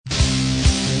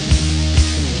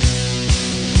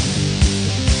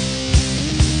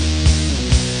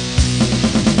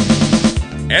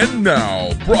And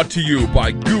now, brought to you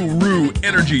by Guru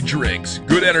Energy Drinks.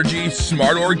 Good energy,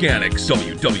 smart organics.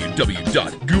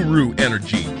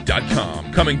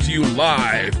 www.guruenergy.com. Coming to you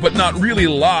live, but not really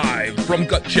live, from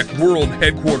Gut Check World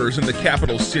Headquarters in the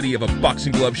capital city of a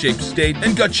boxing glove-shaped state,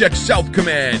 and Gut Check South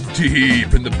Command,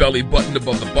 deep in the belly button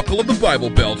above the buckle of the Bible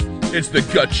Belt. It's the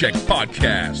Gut Check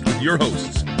Podcast with your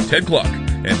hosts, Ted Kluck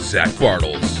and Zach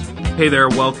Bartles. Hey there,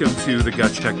 welcome to the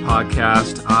Gut Check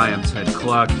Podcast. I am Ted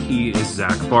Kluck, he is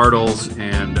Zach Bartles,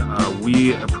 and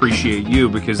we appreciate you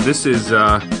because this is,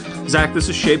 Zach, this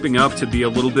is shaping up to be a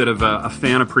little bit of a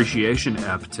fan appreciation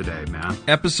ep today, man.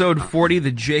 Episode 40,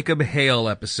 the Jacob Hale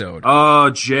episode. Oh,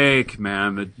 Jake,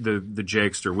 man, the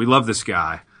Jakester. We love this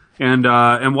guy. And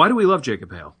why do we love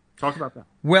Jacob Hale? Talk about that.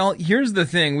 Well, here's the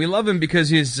thing. We love him because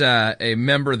he's a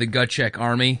member of the Gut Check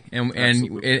Army, and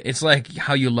it's like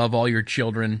how you love all your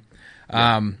children.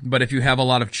 But if you have a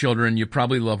lot of children, you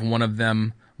probably love one of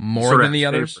them more than the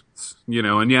others. Favorites, you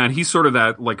know, and he's sort of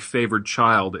that like favored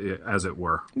child, as it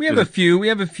were. We have a few,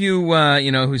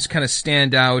 who's kind of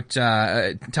stand out,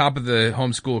 top of the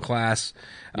homeschool class.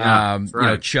 Right. You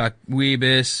know, Chuck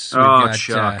Wiebes.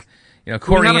 Chuck.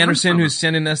 Corey Anderson, who's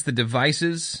sending us the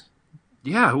devices.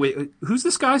 Yeah, wait, who's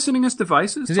this guy sending us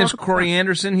devices? His name's Corey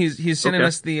Anderson. He's sending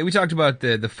us we talked about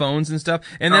the phones and stuff.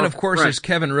 And then, of course, there's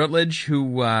Kevin Rutledge,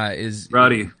 who is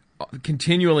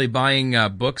continually buying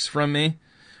books from me.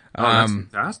 That's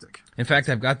fantastic. In fact,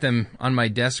 I've got them on my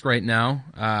desk right now.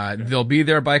 They'll be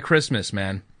there by Christmas,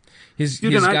 man. He's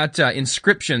got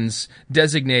inscriptions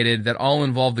designated that all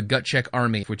involve the Gut Check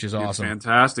Army, which is awesome. It's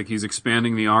fantastic. He's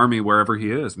expanding the Army wherever he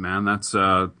is, man. That's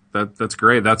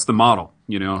great. That's the model,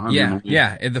 you know. I mean,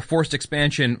 the forced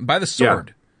expansion by the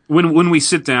sword. Yeah. When we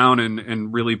sit down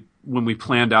and really when we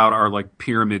planned out our like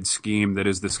pyramid scheme that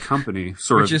is this company,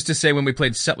 which is to say when we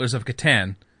played Settlers of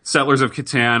Catan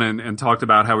and talked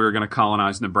about how we were going to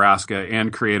colonize Nebraska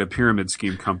and create a pyramid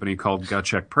scheme company called Gut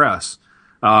Check Press.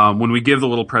 When we give the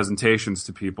little presentations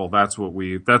to people, that's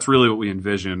really what we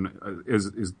envision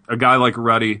is a guy like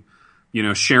Ruddy, you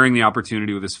know, sharing the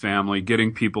opportunity with his family,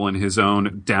 getting people in his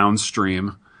own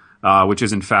downstream, which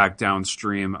is in fact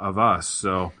downstream of us.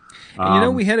 So,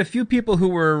 and, we had a few people who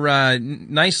were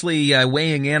nicely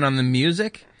weighing in on the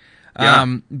music,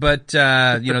 but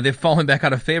they've fallen back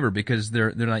out of favor because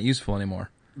they're not useful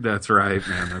anymore. That's right,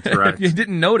 man. That's right. If you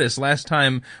didn't notice, last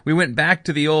time we went back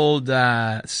to the old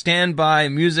standby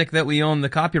music that we own the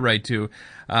copyright to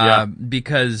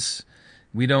because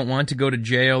we don't want to go to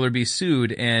jail or be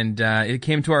sued, and it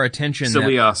came to our attention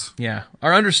us. Yeah.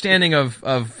 Our understanding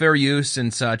of fair use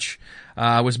and such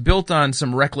was built on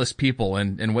some reckless people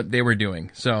and what they were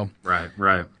doing. So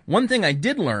Right. One thing I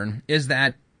did learn is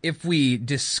that if we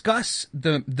discuss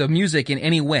the music in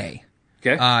any way,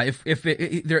 okay.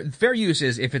 Fair use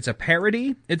is if it's a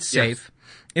parody, it's safe.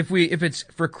 Yes. If it's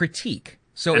for critique,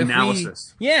 so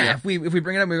analysis. If we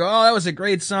bring it up, and we go, oh, that was a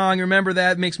great song. Remember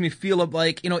that? It makes me feel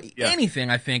like anything.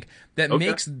 I think that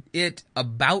makes it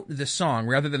about the song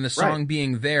rather than the song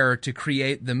being there to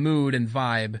create the mood and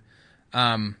vibe.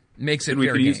 Makes it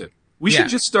fair game. Use it. We should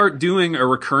just start doing a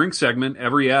recurring segment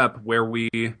every ep where we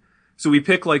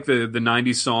pick like the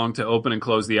 90s song to open and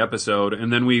close the episode,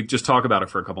 and then we just talk about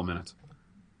it for a couple minutes.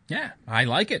 Yeah, I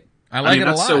like it. I like it a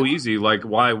lot. That's so easy. Like,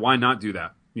 why not do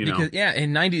that? Because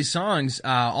in 90s songs,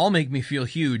 all make me feel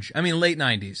huge. I mean, late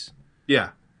 90s.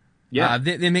 Yeah.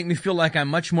 They make me feel like I'm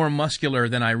much more muscular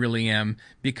than I really am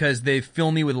because they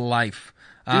fill me with life.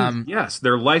 Dude, yes,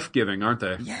 they're life-giving, aren't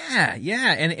they? Yeah,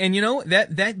 and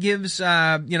that gives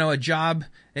a job.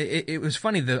 It was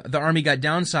funny. The Army got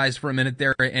downsized for a minute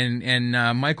there, and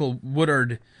Michael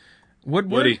Woodard,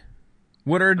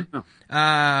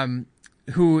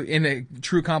 who in a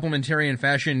true complementarian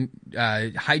fashion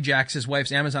hijacks his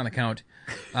wife's Amazon account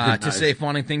to say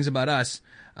fawning things about us.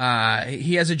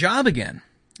 He has a job again,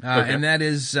 and that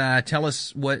is tell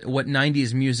us what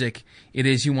 90s music it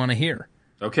is you want to hear.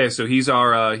 Okay, so he's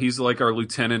like our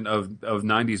lieutenant of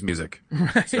 90s music.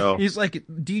 Right. So he's like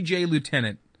DJ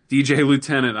Lieutenant. DJ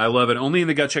Lieutenant, I love it. Only in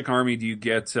the Gut Check Army do you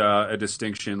get a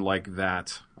distinction like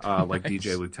that, like nice.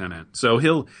 DJ Lieutenant. So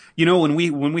he'll, when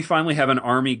we finally have an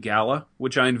Army gala,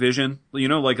 which I envision,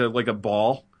 like a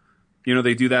ball,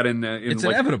 they do that in it's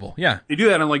like, inevitable, yeah. They do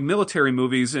that in like military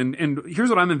movies, and here's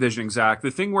what I'm envisioning, Zach.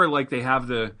 The thing where like they have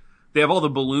all the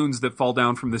balloons that fall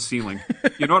down from the ceiling.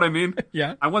 You know what I mean?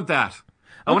 Yeah. I want that.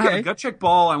 I want to have a Gut Check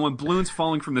ball. I want balloons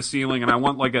falling from the ceiling, and I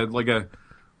want like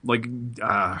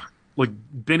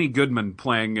Benny Goodman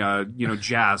playing,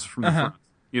 jazz from the front.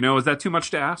 You know, is that too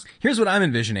much to ask? Here's what I'm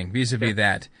envisioning vis-a-vis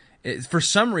that. For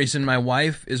some reason, my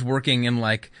wife is working in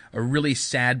like a really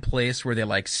sad place where they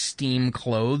like steam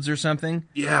clothes or something.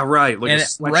 Yeah, right. Like And a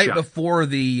sweatshop. right before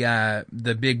the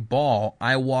big ball,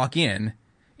 I walk in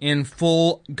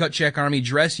full Gut Check Army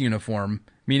dress uniform,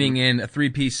 meaning in a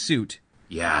 3-piece suit,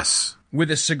 Yes.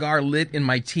 with a cigar lit in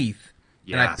my teeth,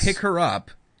 and I Yes. pick her up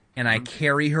and I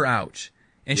carry her out.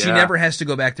 And she Yeah. never has to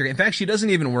go back there. In fact, she doesn't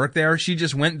even work there. She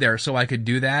just went there so I could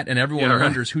do that, and everyone Yeah, right.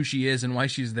 wonders who she is and why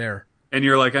she's there. And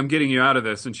you're like, I'm getting you out of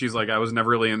this, and she's like, I was never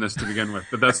really in this to begin with.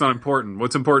 But that's not important.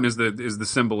 What's important is the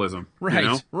symbolism. Right, You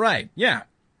know? right, yeah.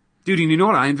 Dude, and you know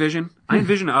what I envision? I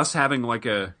envision us having like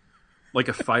a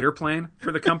fighter plane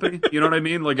for the company. You know what I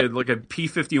mean? Like a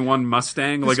P-51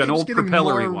 Mustang, like This an keeps old getting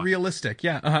propellery more one. realistic,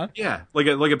 yeah, uh-huh. Yeah, like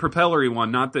a propellery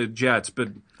one, not the jets, but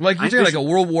Like I you're saying, like envision-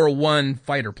 a World War I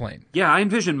fighter plane. Yeah, I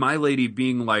envision my lady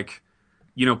being like,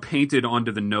 you know, painted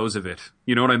onto the nose of it.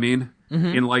 You know what I mean?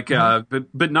 In like,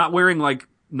 but not wearing like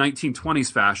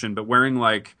 1920s fashion, but wearing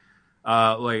like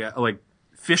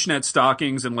fishnet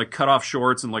stockings and like cut off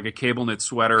shorts and like a cable knit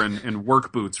sweater and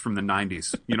work boots from the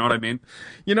 90s. You know what I mean?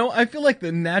 You know, I feel like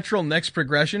the natural next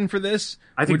progression for this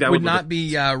I think would, that would would not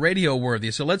be radio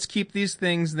worthy. So let's keep these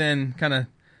things then kind of,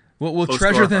 we'll Close to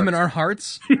treasure our them in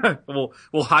hearts. our hearts. Yeah,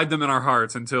 we'll hide them in our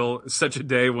hearts until such a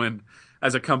day when,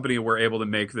 as a company, we're able to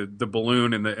make the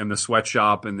balloon and the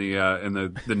sweatshop and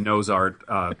the nose art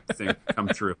thing come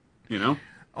true. You know?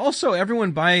 Also,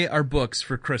 everyone buy our books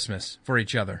for Christmas for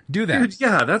each other. Do that. Dude,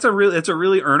 yeah, it's a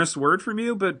really earnest word from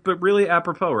you, but really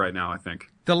apropos right now, I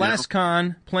think. The Last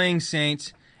Con, Playing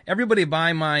Saint. Everybody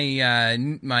buy my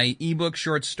my ebook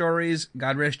short stories,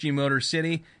 God Rest Ye Motor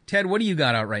City. Ted, what do you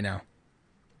got out right now?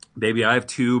 Baby, I have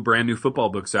 2 brand new football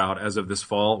books out as of this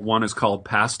fall. One is called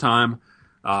Pastime.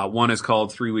 One is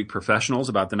called 3 Week Professionals,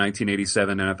 about the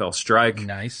 1987 NFL strike.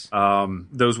 Nice.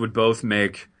 Those would both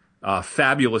make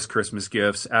fabulous Christmas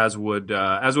gifts, as would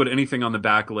anything on the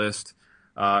back list.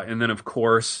 And then, of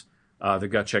course, the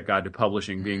Gut Check Guide to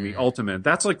Publishing being the ultimate.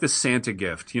 That's like the Santa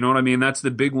gift. You know what I mean? That's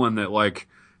the big one that, like,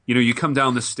 you know, you come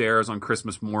down the stairs on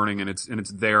Christmas morning and it's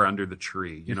there under the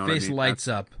tree. You know what I Face mean? lights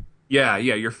up. Yeah,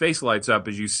 your face lights up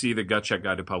as you see the Gut Check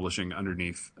Guide to Publishing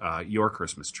underneath your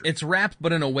Christmas tree. It's wrapped,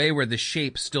 but in a way where the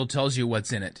shape still tells you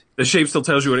what's in it. The shape still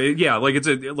tells you what it is. Yeah, like it's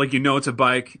a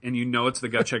bike, and you know it's the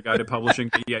Gut Check Guide to Publishing,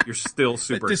 but yet you're still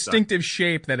super The excited. distinctive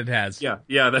shape that it has. Yeah,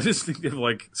 that distinctive,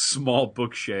 like, small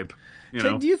book shape. You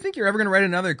Ted, know? do you think you're ever going to write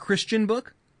another Christian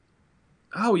book?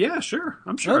 Oh, yeah, sure.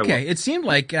 I'm sure I Okay, will. it seemed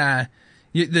like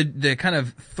the kind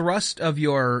of thrust of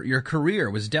your career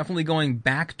was definitely going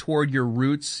back toward your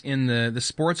roots in the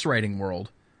sports writing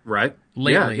world Right?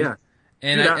 lately. Yeah.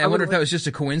 And Dude, I wonder would if that was just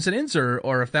a coincidence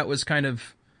or if that was kind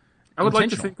of I would like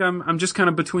to intentional. think I'm just kind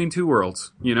of between 2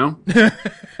 worlds, you know?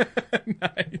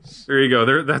 Nice. There you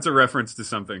go. That's a reference to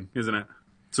something, isn't it?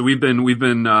 So we've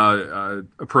been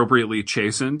appropriately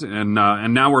chastened, and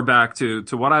now we're back to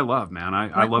what I love, man.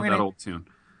 I love that old tune.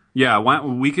 Yeah,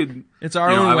 we could. It's our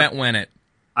you know, own wet when it.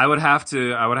 I would have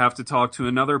to talk to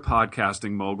another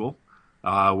podcasting mogul,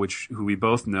 who we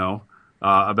both know,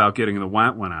 about getting the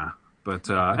Wantwana. But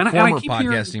and I Former keep hearing,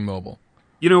 podcasting mobile.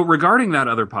 you know, regarding that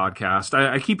other podcast,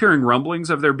 I keep hearing rumblings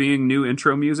of there being new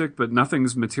intro music, but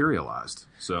nothing's materialized.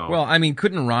 So Well, I mean,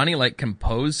 couldn't Ronnie like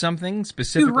compose something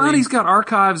specifically? dude, Ronnie's got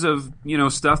archives of, you know,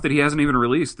 stuff that he hasn't even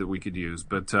released that we could use,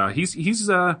 but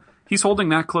he's holding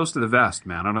that close to the vest,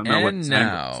 man. I don't know And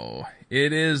now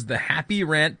it is the happy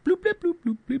rant. Bloop, bloop, bloop,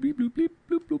 bloop, bloop, bloop, bloop,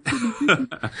 bloop, bloop, bloop, bloop,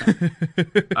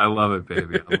 bloop. I love it,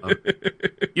 baby. I love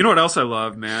it. You know what else I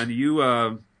love, man? You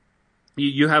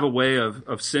have a way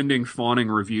of sending fawning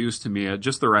reviews to me at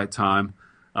just the right time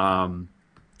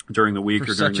during the week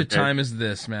For or during such the a day. time as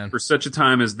this, man. For such a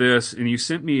time as this, and you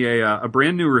sent me a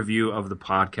brand new review of the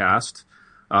podcast,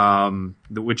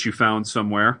 which you found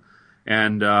somewhere,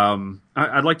 and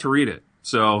I'd like to read it.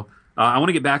 So I want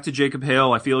to get back to Jacob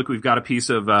Hale. I feel like we've got a piece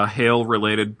of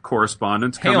Hale-related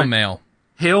correspondence Hail coming. mail.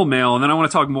 Hail mail, and then I want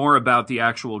to talk more about the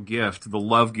actual gift, the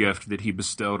love gift that he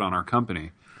bestowed on our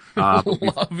company.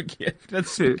 Love gift. That's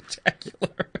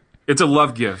spectacular. It's a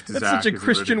love gift. That's Zach, such a is what it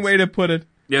Christian is. way to put it.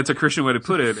 Yeah, it's a Christian way to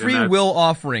put it. Free will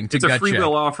offering to It's a Gut free Check.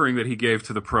 will offering that he gave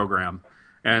to the program,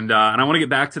 and I want to get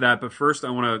back to that. But first,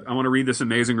 I want to read this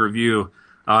amazing review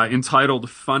entitled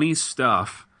 "Funny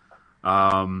Stuff."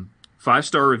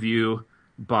 5-star review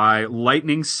by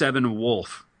Lightning 7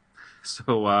 Wolf.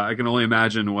 So I can only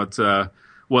imagine what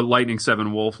Lightning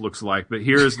 7 Wolf looks like. But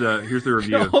here's the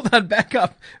review. Hold on, back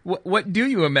up. What do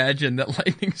you imagine that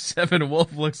Lightning 7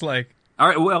 Wolf looks like? All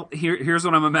right, well, here's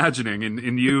what I'm imagining,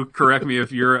 and you correct me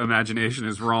if your imagination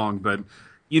is wrong, but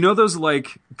You know those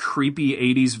like creepy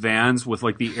 80s vans with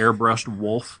like the airbrushed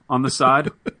wolf on the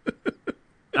side?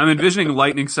 I'm envisioning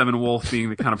Lightning 7 Wolf being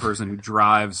the kind of person who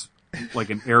drives like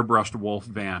an airbrushed wolf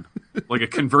van, like a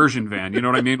conversion van, you know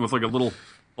what I mean? With like a little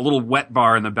wet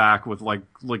bar in the back with like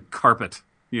carpet,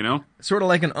 you know? Sort of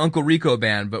like an Uncle Rico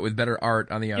band, but with better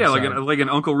art on the outside. Yeah, like an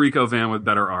Uncle Rico van with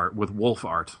better art, with wolf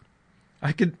art.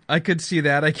 I could see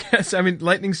that, I guess. I mean,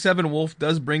 Lightning 7 Wolf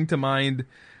does bring to mind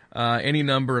any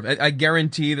number of. I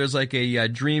guarantee there's like a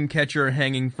dream catcher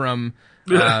hanging from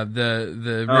the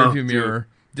rearview mirror,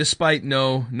 despite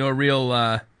no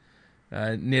real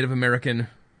Native American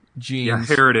genes.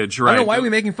 Yeah, heritage, right? I don't know why are we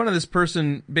making fun of this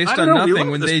person based on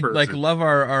nothing when they like love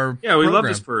our yeah, we program. love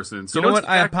this person. So you know what?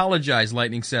 I apologize,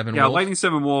 Lightning 7 Wolf. Yeah, Lightning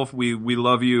 7 Wolf, we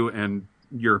love you and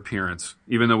your appearance,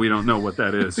 even though we don't know what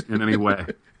that is in any way.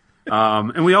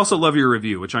 And we also love your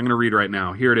review, which I'm going to read right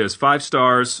now. Here it is, 5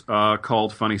 stars,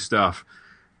 called Funny Stuff.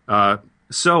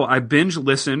 So I binge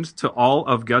listened to all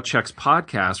of Gut Check's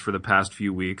podcasts for the past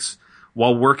few weeks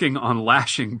while working on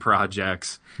lashing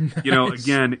projects. Nice. You know,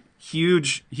 again,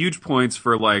 huge points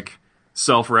for like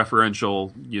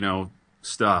self-referential, you know,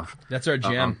 stuff. That's our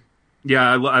jam. Yeah,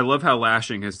 I love how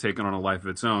lashing has taken on a life of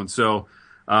its own. So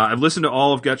I've listened to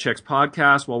all of Gut Check's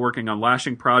podcasts while working on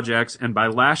lashing projects, and by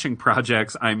lashing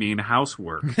projects, I mean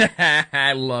housework.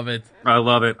 I love it. I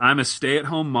love it. I'm a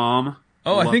stay-at-home mom.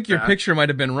 Oh, I think your picture might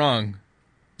have been wrong.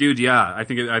 Dude, yeah, I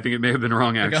think it may have been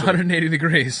wrong, actually. Like 180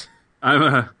 degrees.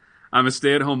 I'm a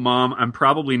stay-at-home mom. I'm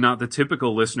probably not the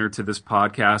typical listener to this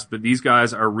podcast, but these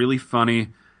guys are really funny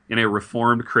in a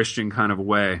Reformed Christian kind of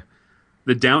way.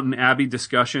 The Downton Abbey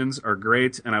discussions are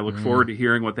great, and I look forward to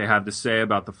hearing what they have to say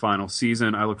about the final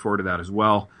season. I look forward to that as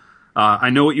well.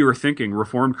 I know what you were thinking.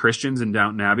 Reformed Christians in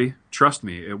Downton Abbey? Trust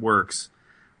me, it works.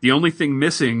 The only thing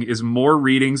missing is more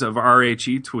readings of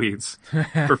RHE tweets,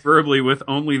 preferably with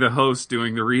only the host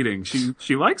doing the reading.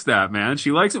 She likes that, man.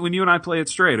 She likes it when you and I play it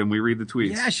straight and we read the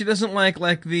tweets. Yeah, she doesn't like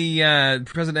the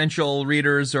presidential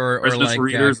readers or like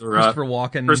readers Christopher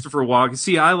Walken. Christopher Walken.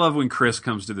 See, I love when Chris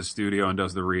comes to the studio and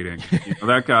does the reading. You know,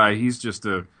 that guy, he's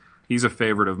a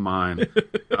favorite of mine.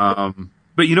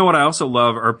 But you know what I also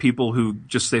love are people who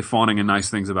just say fawning and nice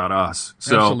things about us.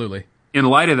 So, absolutely. In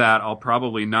light of that, I'll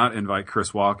probably not invite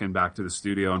Chris Walken back to the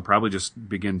studio and probably just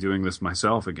begin doing this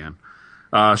myself again.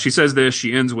 She says this.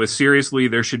 She ends with, seriously,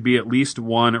 there should be at least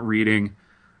one reading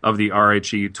of the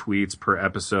RHE tweets per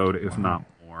episode, if not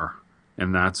more.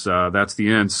 And that's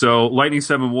the end. So, Lightning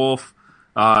 7 Wolf,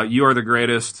 you are the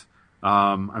greatest.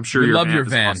 I'm sure we love your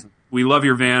van. Awesome. We love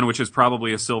your van, which is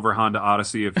probably a silver Honda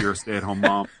Odyssey if you're a stay-at-home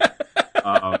mom.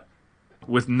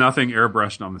 With nothing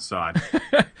airbrushed on the side.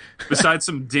 Besides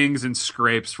some dings and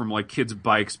scrapes from like kids'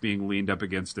 bikes being leaned up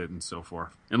against it and so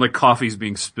forth. And like coffee's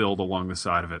being spilled along the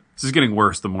side of it. This is getting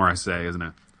worse the more I say, isn't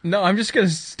it? No, I'm just going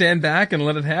to stand back and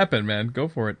let it happen, man. Go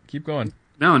for it. Keep going.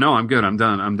 No, I'm good. I'm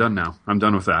done now. I'm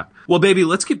done with that. Well, baby,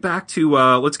 let's get back to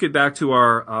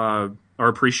our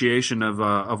appreciation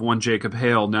of one Jacob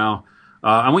Hale. Now,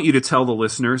 I want you to tell the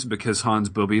listeners, because Hans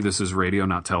Booby, this is radio,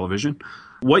 not television,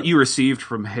 what you received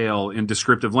from Hale in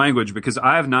descriptive language, because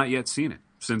I have not yet seen it.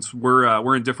 Since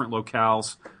we're in different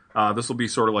locales, this will be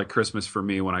sort of like Christmas for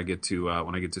me when I get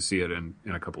to see it in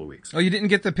a couple of weeks. Oh, you didn't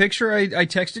get the picture I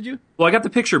texted you? Well, I got the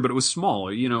picture, but it was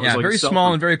small. You know, it was like very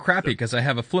small and very crappy because I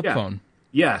have a flip phone.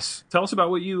 Yes. Tell us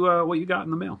about what you got in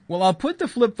the mail. Well, I'll put the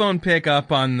flip phone pic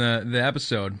up on the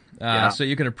episode so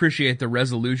you can appreciate the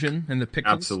resolution and the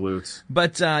pictures. Absolute.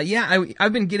 But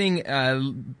I've been getting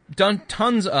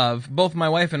tons of, both my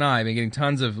wife and I have been getting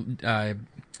tons of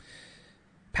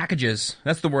packages.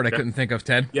 That's the word I couldn't think of,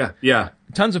 Ted. Yeah.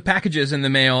 Tons of packages in the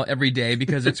mail every day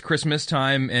because it's Christmas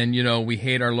time and, you know, we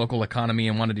hate our local economy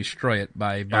and want to destroy it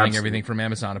by buying everything from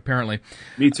Amazon, apparently.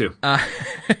 Me too.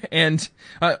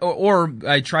 Or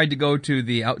I tried to go to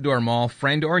the outdoor mall,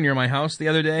 Frandor, near my house the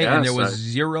other day, and there was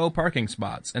 0 parking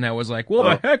spots. And I was like, well,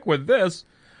 the heck with this.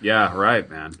 Yeah, right,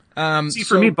 man.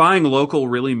 For me, buying local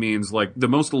really means, like, the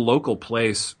most local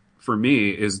place for me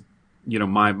is, you know,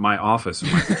 my office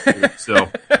and my computer. So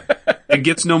it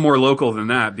gets no more local than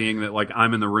that, being that like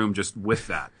I'm in the room just with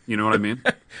that. You know what I mean?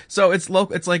 So it's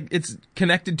local. It's like it's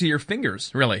connected to your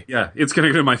fingers, really. Yeah, it's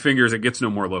connected to my fingers. It gets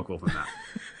no more local than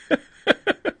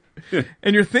that.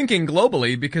 And you're thinking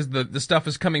globally because the stuff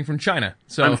is coming from China.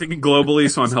 So I'm thinking globally,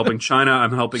 so I'm helping China,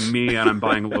 I'm helping me, and I'm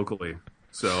buying locally.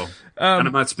 So, and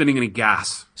I'm not spending any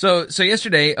gas. So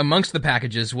yesterday, amongst the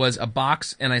packages was a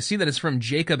box, and I see that it's from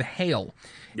Jacob Hale.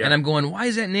 Yeah. And I'm going, why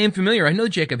is that name familiar? I know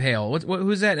Jacob Hale.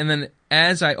 Who's that? And then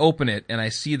as I open it and I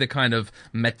see the kind of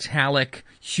metallic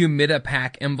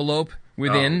Humidipack envelope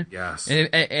within. Oh, yes.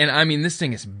 And I mean, this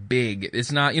thing is big.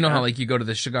 It's not, you know how like you go to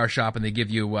the cigar shop and they give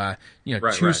you,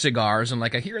 two cigars and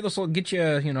like, here, this will get you,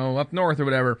 up north or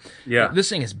whatever. Yeah. This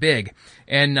thing is big.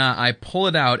 And I pull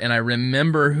it out and I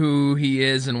remember who he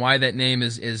is and why that name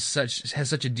has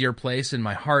such a dear place in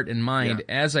my heart and mind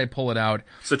as I pull it out.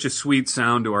 Such a sweet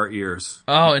sound to our ears.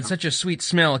 Oh, and such a sweet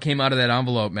smell came out of that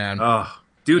envelope, man. Oh,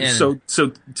 dude,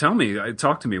 so tell me,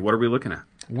 talk to me. What are we looking at?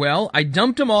 Well, I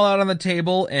dumped them all out on the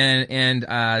table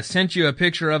and sent you a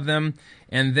picture of them,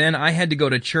 and then I had to go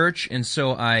to church, and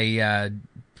so I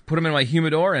put them in my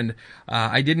humidor, and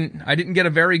I didn't get a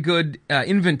very good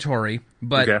inventory,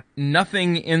 but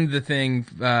nothing in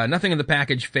the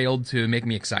package failed to make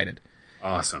me excited.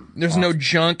 Awesome. There's no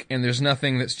junk, and there's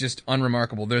nothing that's just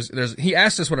unremarkable. He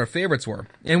asked us what our favorites were,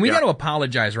 and we got to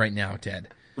apologize right now, Ted.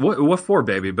 What for,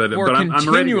 baby? But I'm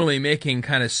continually making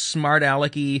kind of smart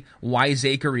alecky,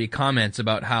 wiseacre-y comments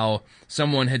about how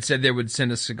someone had said they would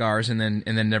send us cigars and then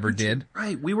never did.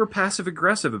 Right, we were passive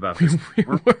aggressive about this. We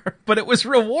were, but it was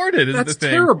rewarded. That's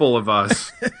terrible of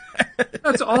us.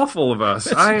 That's awful of us.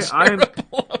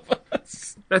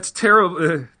 That's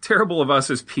terrible of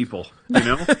us as people.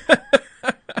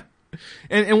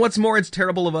 And what's more, it's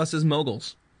terrible of us as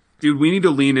moguls. Dude, we need to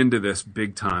lean into this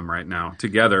big time right now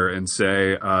together and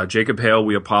say, Jacob Hale,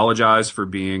 we apologize for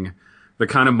being the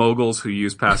kind of moguls who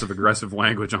use passive-aggressive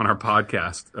language on our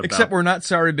podcast. Except we're not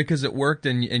sorry because it worked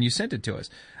and you sent it to us.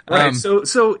 Right,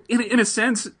 so in a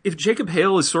sense, if Jacob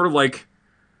Hale is sort of like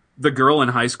the girl in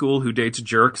high school who dates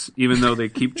jerks, even though they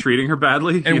keep treating her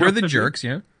badly. And we're the jerks,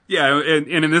 yeah? Yeah, and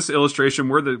in this illustration,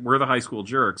 we're the high school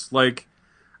jerks. Like,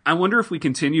 I wonder if we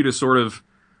continue to sort of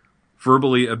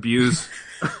verbally abuse...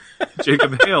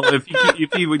 Jacob Hale,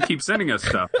 if he would keep sending us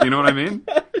stuff. You know what I mean?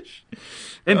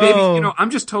 And baby,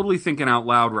 I'm just totally thinking out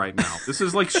loud right now. This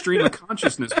is like stream of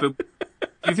consciousness, but do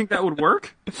you think that would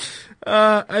work?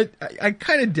 I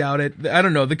kind of doubt it. I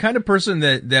don't know. The kind of person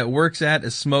that works at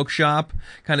a smoke shop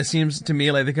kind of seems to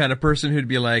me like the kind of person who'd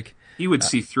be like... He would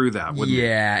see through that, wouldn't he?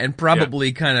 Yeah, and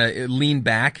probably kind of lean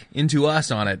back into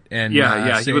us on it. And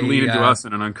say, he would lean into us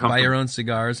in an uncomfortable... Buy your own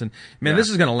cigars. And man, this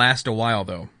is going to last a while,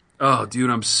 though. Oh, dude,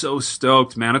 I'm so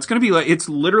stoked, man. It's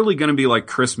literally going to be like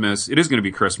Christmas. It is going to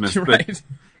be Christmas, right. But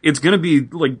it's going to be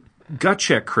like gut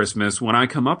check Christmas when I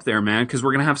come up there, man, because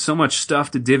we're going to have so much stuff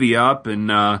to divvy up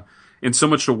and so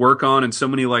much to work on and so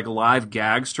many like live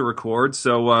gags to record.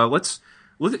 So let's,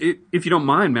 if you don't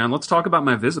mind, man, let's talk about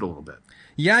my visit a little bit.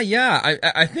 Yeah.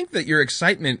 I think that your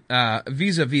excitement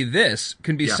vis-a-vis this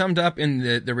can be summed up in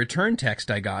the return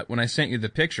text I got when I sent you the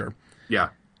picture. Yeah.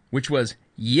 Which was,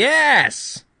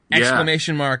 yes!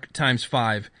 Exclamation mark times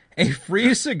 5. A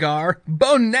free cigar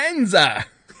bonanza.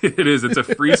 It is. It's a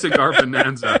free cigar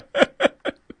bonanza.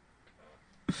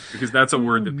 Because that's a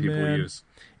word that people use.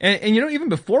 And even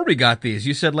before we got these,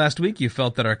 you said last week you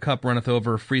felt that our cup runneth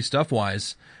over free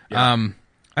stuff-wise. Yeah.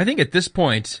 I think at this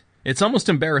point, it's almost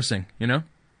embarrassing, No,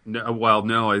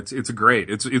 no, it's great.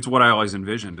 It's what I always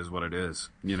envisioned is what it is.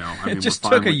 It just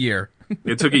took a year.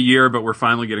 It took a year, but we're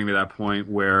finally getting to that point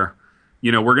where...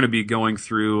 we're going to be going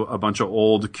through a bunch of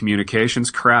old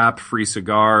communications crap, free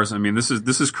cigars. I mean, this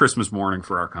is Christmas morning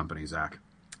for our company, Zach.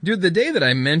 Dude, the day that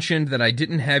I mentioned that I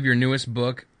didn't have your newest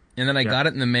book, and then I got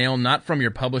it in the mail, not from your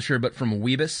publisher, but from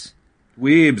Weebus.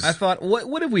 I thought,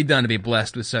 what have we done to be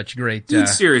blessed with such great Dude,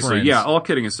 seriously, friends? Yeah, all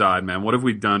kidding aside, man, what have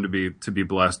we done to be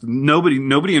blessed? Nobody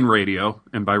in radio,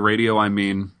 and by radio I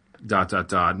mean... ...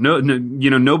 No,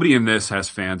 nobody in this has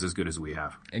fans as good as we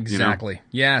have. Exactly.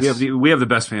 Yes. We have the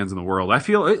best fans in the world. I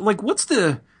feel like what's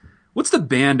the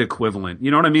band equivalent?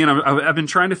 You know what I mean? I've been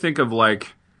trying to think of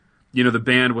like, the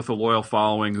band with a loyal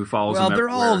following who follows them everywhere.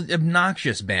 Well, they're all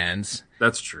obnoxious bands.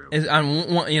 That's true.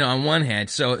 On one hand,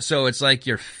 so it's like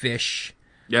your Fish.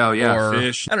 Yeah,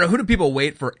 Fish. I don't know, who do people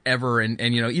wait forever? And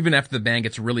even after the band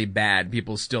gets really bad,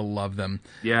 people still love them.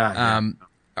 Yeah.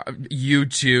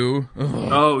 U2.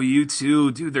 Oh,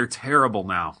 U2. Dude, they're terrible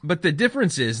now. But the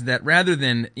difference is that rather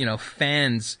than,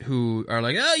 fans who are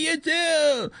like, oh,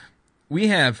 U2, we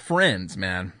have friends,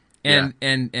 man. And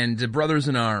brothers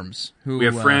in arms. We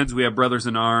have friends, we have brothers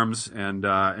in arms,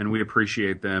 and we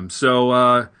appreciate them.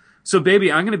 So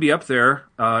baby, I'm going to be up there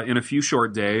in a few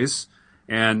short days,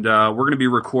 and we're going to be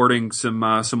recording some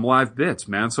live bits,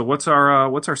 man. So what's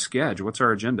our schedule? What's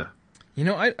our agenda?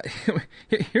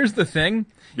 Here's the thing.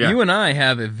 Yeah. You and I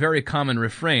have a very common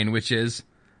refrain, which is,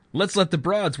 let's let the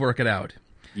broads work it out.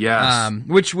 Yes.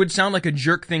 Which would sound like a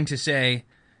jerk thing to say.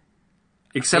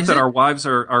 Except that our wives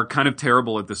are kind of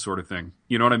terrible at this sort of thing.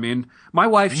 You know what I mean? My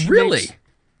wife, she really? Makes,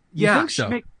 yeah. You think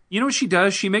so? You know what she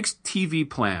does? She makes TV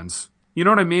plans. You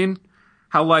know what I mean?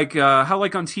 how like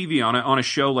on TV on a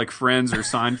show like Friends or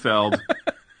Seinfeld.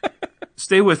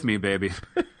 Stay with me, baby.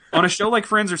 On a show like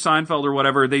Friends or Seinfeld or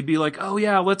whatever, they'd be like, "Oh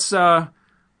yeah, let's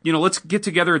get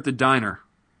together at the diner,"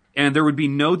 and there would be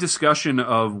no discussion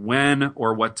of when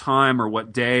or what time or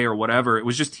what day or whatever. It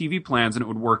was just TV plans, and it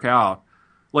would work out.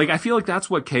 Like, I feel like that's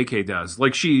what KK does.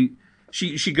 Like, she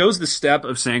goes the step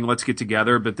of saying, let's get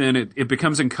together, but then it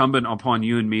becomes incumbent upon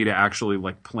you and me to actually,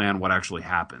 like, plan what actually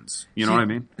happens. You know what I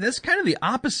mean? That's kind of the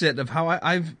opposite of how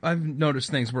I've noticed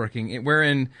things working,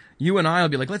 wherein you and I will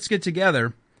be like, let's get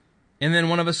together, and then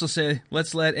one of us will say,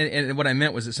 and what I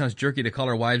meant was, it sounds jerky to call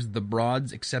our wives the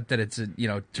broads, except that it's a,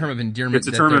 term of endearment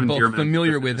that they're both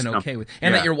familiar with and okay with.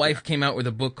 And that your wife came out with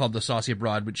a book called The Saucy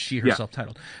Broad, which she herself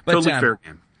titled. But, totally fair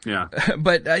game. Yeah.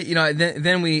 But,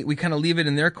 then we kind of leave it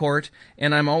in their court,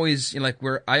 and I'm always,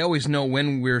 I always know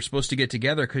when we're supposed to get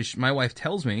together, because my wife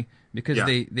tells me, because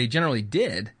they generally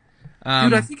did.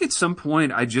 Dude, I think at some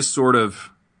point I just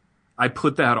I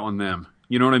put that on them.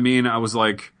 You know what I mean? I was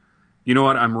like, you know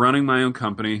what? I'm running my own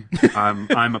company. I'm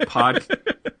a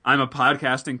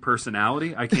podcasting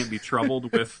personality. I can't be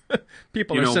troubled with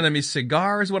people are sending me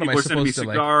cigars. What am I supposed to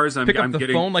cigars. Pick up the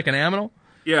phone like an aminal?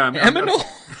 Yeah, aminal.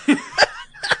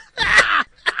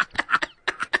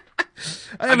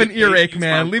 I have an earache,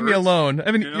 man. Leave me alone. I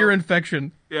have an ear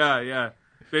infection. Yeah.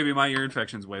 Baby, my ear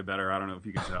infection's way better. I don't know if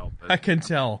you can tell. I can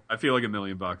tell. I feel like $1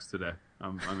 million today.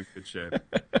 I'm in good shape.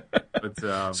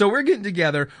 But, so we're getting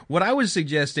together. What I was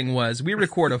suggesting was we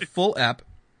record a full ep.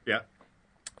 Yeah.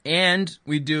 And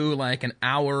we do like an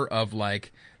hour of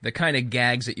like the kind of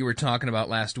gags that you were talking about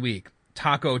last week.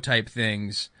 Taco type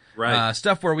things. Right.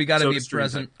 Stuff where we got to be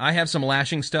present. I have some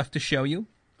lashing stuff to show you.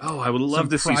 Oh, I would love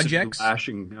to see some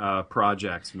lashing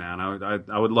projects, man.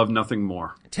 I would love nothing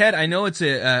more. Ted, I know it's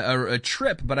a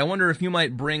trip, but I wonder if you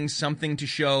might bring something to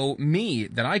show me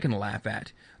that I can laugh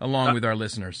at, along with our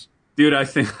listeners. Dude, I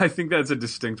think that's a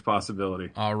distinct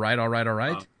possibility. All right.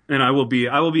 And I will be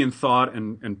in thought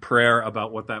and prayer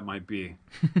about what that might be,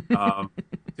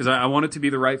 because I want it to be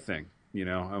the right thing.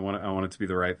 I want it to be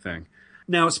the right thing.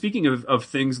 Now, speaking of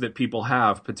things that people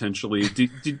have potentially,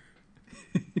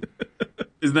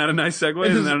 isn't that a nice segue?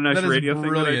 Isn't that a nice radio thing?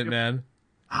 Brilliant, man.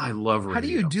 I love radio. How do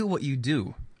you do what you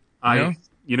do?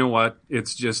 You know what?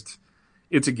 It's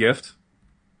a gift.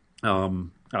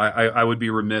 I would be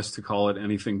remiss to call it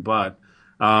anything but.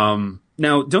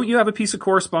 Now, don't you have a piece of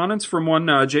correspondence from one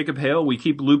Jacob Hale? We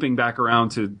keep looping back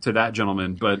around to that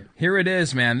gentleman, but here it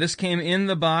is, man. This came in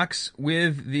the box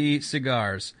with the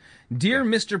cigars. Dear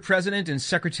Mr. President and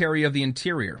Secretary of the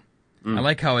Interior. I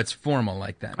like how it's formal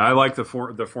like that. I like the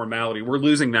formality. We're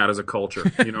losing that as a culture.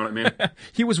 You know what I mean?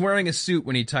 He was wearing a suit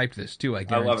when he typed this, too, I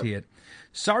guarantee it.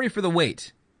 Sorry for the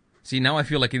wait. See, now I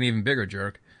feel like an even bigger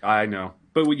jerk. I know.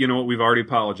 But you know what? We've already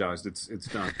apologized. It's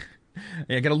done.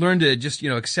 Yeah, I got to learn to just,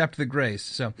 accept the grace.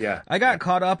 So yeah. I got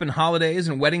caught up in holidays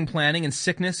and wedding planning and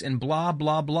sickness and blah,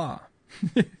 blah, blah.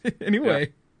 Anyway,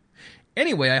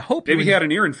 I hope maybe he had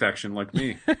an ear infection like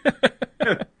me.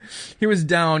 He was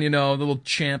down, the little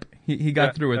champ. He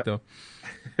got through it, though.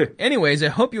 Anyways, I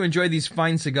hope you enjoy these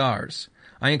fine cigars.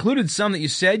 I included some that you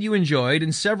said you enjoyed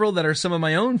and several that are some of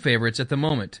my own favorites at the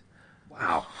moment.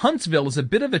 Wow. Huntsville is a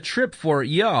bit of a trip for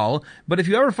y'all, but if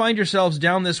you ever find yourselves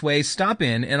down this way, stop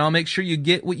in, and I'll make sure you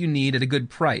get what you need at a good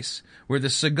price. We're the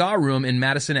Cigar Room in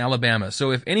Madison, Alabama.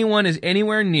 So if anyone is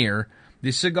anywhere near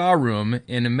the Cigar Room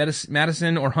in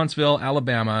Madison or Huntsville,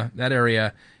 Alabama, that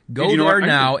area, go there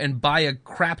now and buy a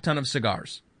crap ton of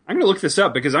cigars. I'm going to look this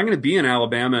up because I'm going to be in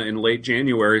Alabama in late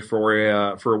January for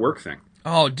a work thing.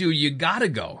 Oh, dude, you got to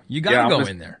go. You got to go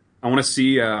in there. I want to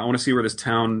see where this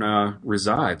town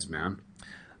resides, man.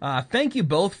 Thank you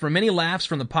both for many laughs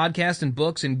from the podcast and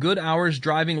books and good hours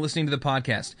driving listening to the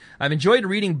podcast. I've enjoyed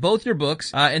reading both your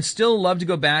books and still love to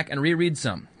go back and reread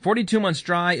some. 42 Months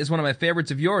Dry is one of my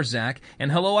favorites of yours, Zach,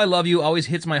 and Hello, I Love You always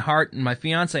hits my heart, and my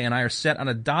fiance and I are set on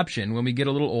adoption when we get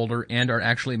a little older and are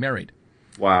actually married.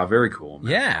 Wow, very cool,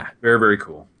 man. Yeah. Very, very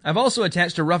cool. I've also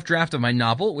attached a rough draft of my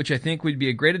novel, which I think would be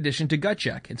a great addition to Gut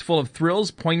Check. It's full of thrills,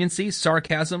 poignancy,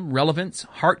 sarcasm, relevance,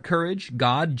 heart courage,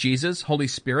 God, Jesus, Holy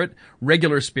Spirit,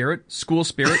 regular spirit, school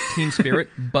spirit, teen spirit,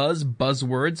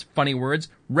 buzzwords, funny words,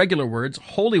 regular words,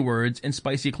 holy words, and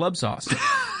spicy club sauce.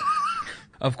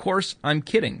 Of course, I'm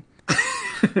kidding.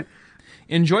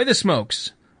 Enjoy the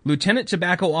smokes. Lieutenant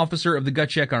Tobacco Officer of the Gut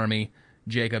Check Army,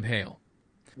 Jacob Hale.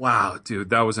 Wow, dude,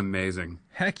 that was amazing.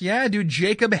 Heck yeah, dude,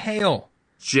 Jacob Hale.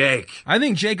 Jake. I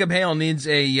think Jacob Hale needs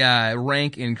a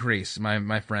rank increase,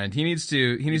 my friend. He needs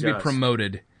to be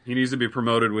promoted. He needs to be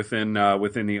promoted within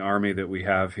the army that we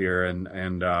have here,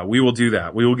 and we will do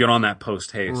that. We will get on that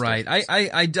post haste. Right.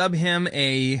 I dub him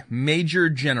a major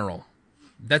general.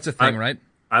 That's a thing, right?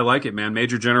 I like it, man.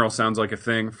 Major General sounds like a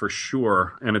thing for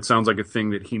sure, and it sounds like a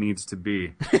thing that he needs to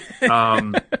be.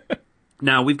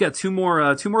 Now we've got two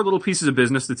more little pieces of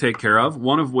business to take care of.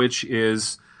 One of which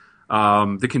is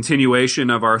the continuation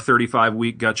of our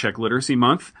 35-week Gut Check Literacy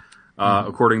Month,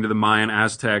 according to the Mayan,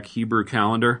 Aztec, Hebrew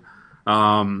calendar.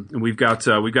 And we've got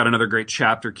another great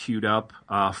chapter queued up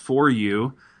for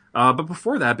you. But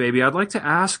before that, baby, I'd like to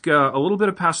ask a little bit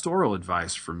of pastoral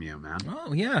advice from you, man.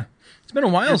 Oh yeah, it's been a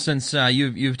while since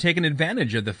you've taken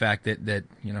advantage of the fact that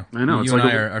I know, you and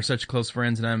I are such close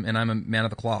friends, and I'm a man of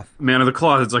the cloth. Man of the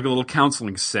cloth. It's like a little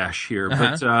counseling sesh here.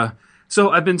 But so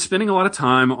I've been spending a lot of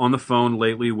time on the phone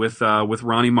lately with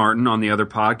Ronnie Martin on the other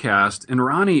podcast, and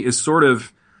Ronnie is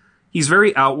he's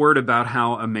very outward about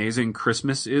how amazing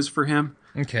Christmas is for him.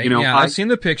 Okay, I've seen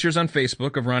the pictures on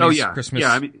Facebook of Ronnie's Christmas.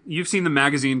 Yeah, I mean, you've seen the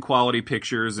magazine quality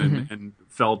pictures and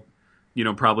felt,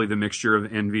 probably the mixture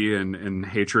of envy and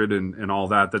hatred and all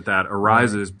that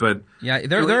arises. Right. But yeah,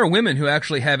 there are women who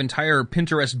actually have entire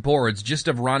Pinterest boards just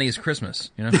of Ronnie's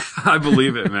Christmas. I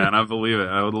believe it, man. I believe it.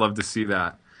 I would love to see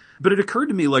that. But it occurred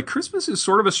to me, like, Christmas is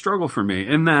sort of a struggle for me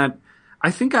in that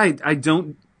I think I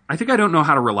don't know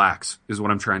how to relax is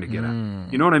what I'm trying to get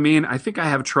at. You know what I mean? I think I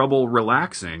have trouble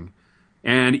relaxing.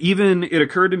 And it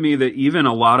occurred to me that even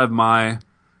a lot of my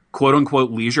quote unquote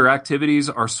leisure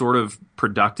activities are sort of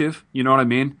productive. You know what I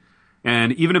mean?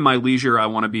 And even in my leisure, I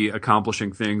want to be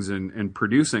accomplishing things and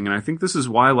producing. And I think this is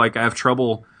why, like, I have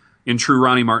trouble in true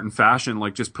Ronnie Martin fashion,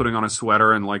 like just putting on a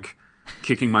sweater and like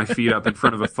kicking my feet up in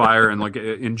front of a fire and like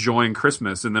enjoying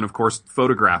Christmas. And then of course,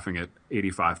 photographing it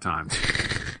 85 times.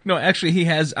 No, actually he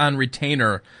has on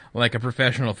retainer like a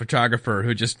professional photographer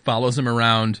who just follows him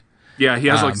around. Yeah, he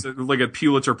has like a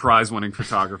Pulitzer Prize winning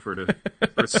photographer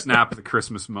to snap the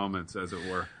Christmas moments, as it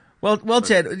were. Well,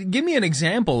 Ted, give me an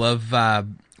example of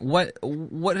what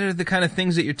are the kind of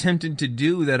things that you're tempted to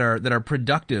do that are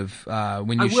productive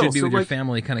when you should be with your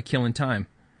family, kind of killing time.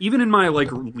 Even in my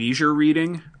like leisure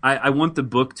reading, I want the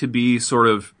book to be sort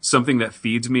of something that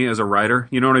feeds me as a writer.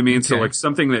 You know what I mean? Okay. So like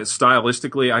something that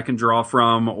stylistically I can draw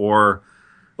from, or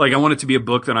like I want it to be a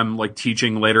book that I'm like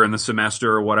teaching later in the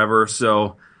semester or whatever.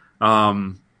 So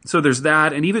there's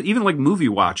that, and even like movie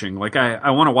watching. Like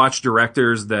I want to watch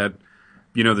directors that,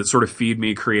 that sort of feed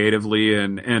me creatively,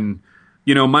 and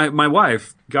my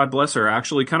wife, God bless her,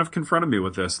 actually kind of confronted me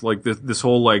with this, like this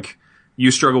whole like you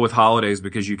struggle with holidays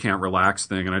because you can't relax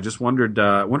thing, and I just wondered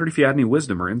if you had any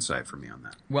wisdom or insight for me on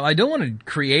that. Well, I don't want to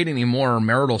create any more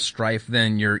marital strife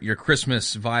than your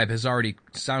Christmas vibe has already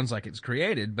sounds like it's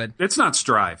created, but it's not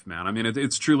strife, man. I mean,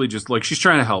 it's truly just like she's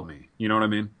trying to help me. You know what I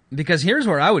mean? Because here's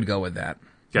where I would go with that.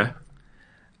 Okay.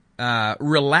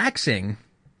 Relaxing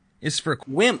is for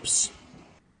wimps.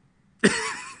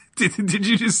 Did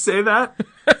you just say that?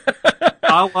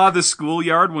 A la the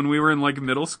schoolyard when we were in like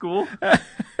middle school?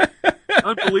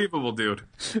 Unbelievable, dude.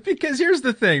 Because here's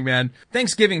the thing, man.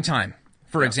 Thanksgiving time,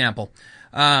 for example.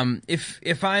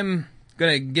 If I'm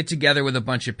going to get together with a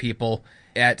bunch of people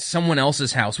at someone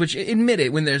else's house, which, admit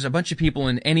it, when there's a bunch of people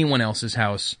in anyone else's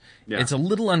house, it's a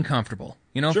little uncomfortable.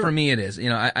 Sure. For me it is.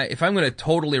 If I'm going to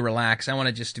totally relax, I want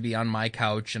it just to be on my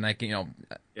couch, and I can,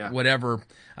 whatever.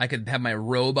 I could have my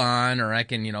robe on, or I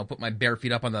can, you know, put my bare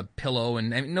feet up on the pillow,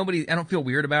 and I don't feel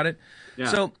weird about it. Yeah.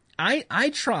 So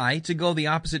I try to go the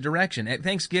opposite direction. At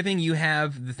Thanksgiving, you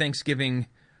have the Thanksgiving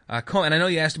coma, and I know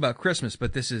you asked about Christmas,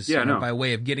 but this is by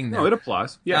way of getting there. No, it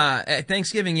applies. Yeah. At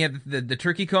Thanksgiving, you have the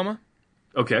turkey coma.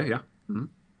 Okay, yeah. Mm-hmm.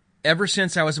 Ever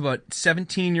since I was about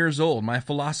 17 years old, my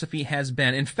philosophy has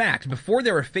been, in fact, before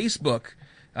there were Facebook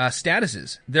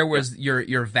statuses, there was your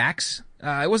Vax.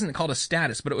 It wasn't called a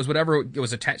status, but it was whatever it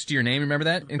was attached to your name. Remember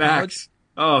that in college?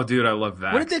 Oh, dude, I love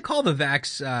Vax. What did they call the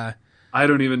Vax? I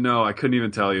don't even know. I couldn't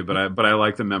even tell you, but I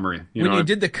like the memory. When you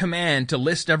did the command to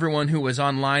list everyone who was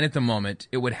online at the moment,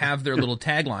 it would have their little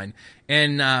tagline.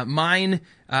 And mine,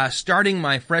 starting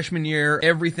my freshman year,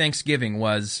 every Thanksgiving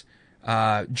was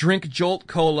drink Jolt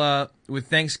Cola with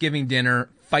Thanksgiving dinner,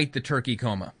 fight the turkey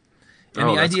coma. And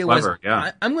the idea clever.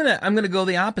 Was, I'm gonna go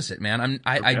the opposite, man.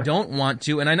 I don't want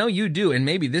to, and I know you do, and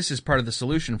maybe this is part of the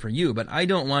solution for you, but I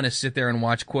don't want to sit there and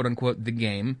watch quote unquote the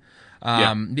game.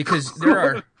 Because there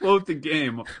are quote the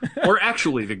game, or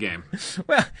actually the game.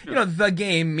 Well, the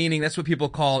game, meaning that's what people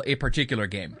call a particular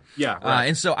game. Yeah. Right.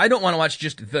 And so I don't want to watch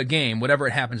just the game, whatever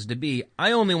it happens to be.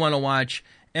 I only want to watch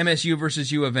MSU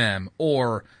versus U of M,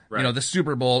 or the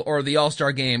Super Bowl, or the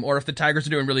All-Star game, or if the Tigers are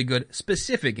doing really good,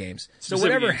 specific games. So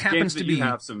whatever happens to be,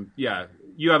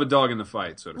 you have a dog in the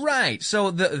fight, so to speak. Right. So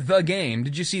the game.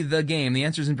 Did you see the game? The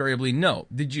answer is invariably no.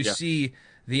 Did you see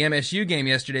the MSU game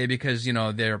yesterday because,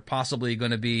 they're possibly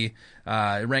going to be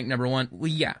ranked number one.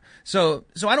 Well, yeah. So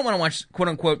I don't want to watch, quote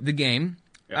unquote, the game.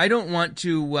 Yeah. I don't want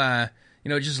to,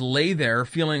 just lay there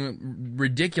feeling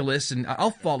ridiculous, and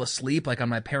I'll fall asleep like on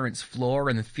my parents' floor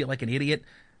and feel like an idiot.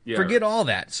 Yeah. Forget all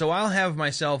that. So I'll have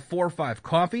myself 4 or 5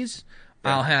 coffees.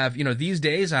 Yeah. I'll have, these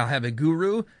days I'll have a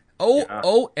Guru.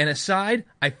 And aside,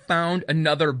 I found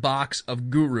another box of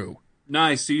Guru.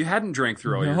 Nice. So you hadn't drank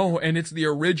through all your... No, and it's the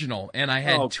original, and I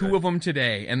had 2 of them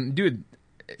today. And dude,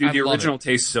 the original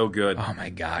tastes so good. Oh my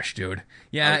gosh, dude.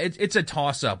 Yeah, it's a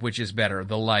toss-up, which is better,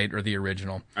 the light or the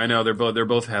original. I know, they're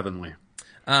both heavenly.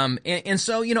 And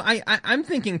so, I'm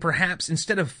thinking perhaps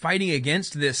instead of fighting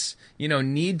against this,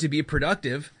 need to be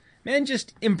productive, man,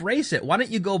 just embrace it. Why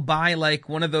don't you go buy like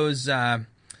one of those,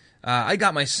 I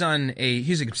got my son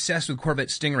he's obsessed with Corvette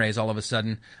Stingrays all of a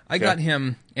sudden. I got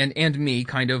him and me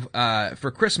kind of,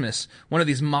 for Christmas, one of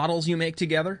these models you make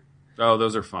together. Oh,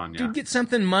 those are fun, yeah. Dude, get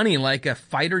something money like a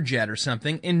fighter jet or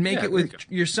something and make it with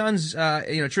your sons,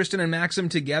 Tristan and Maxim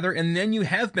together, and then you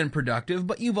have been productive,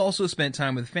 but you've also spent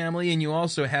time with family, and you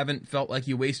also haven't felt like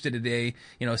you wasted a day,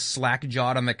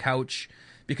 slack-jawed on the couch,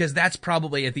 because that's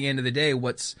probably at the end of the day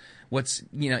what's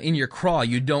in your craw.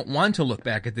 You don't want to look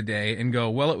back at the day and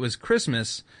go, well, it was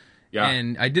Christmas,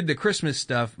 and I did the Christmas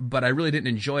stuff, but I really didn't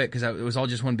enjoy it because it was all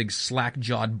just one big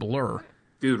slack-jawed blur.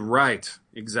 Dude, right.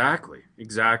 Exactly.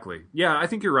 Yeah, I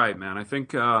think you're right, man. I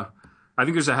think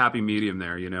there's a happy medium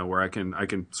there, where I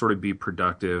can sort of be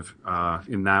productive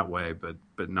in that way, but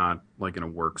not like in a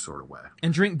work sort of way.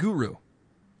 And drink Guru.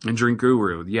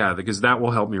 Yeah, because that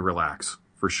will help me relax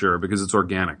for sure, because it's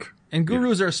organic. And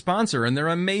Guru's our sponsor, and they're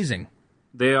amazing.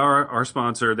 They are our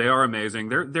sponsor. They are amazing.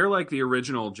 They're like the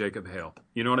original Jacob Hale.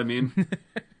 You know what I mean?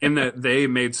 In that they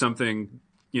made something,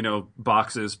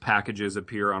 boxes, packages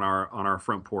appear on our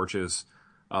front porches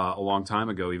a long time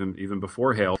ago, even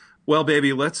before Hale. Well,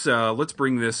 baby, let's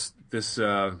bring this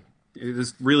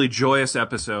really joyous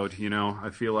episode. I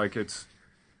feel like it's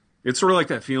sort of like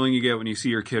that feeling you get when you see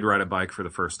your kid ride a bike for the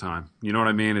first time. You know what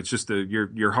I mean? It's just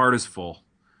your heart is full.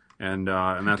 And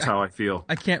that's how I feel.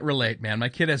 I can't relate, man. My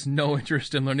kid has no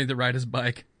interest in learning to ride his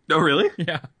bike. Oh, really?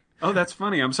 Yeah. Oh, that's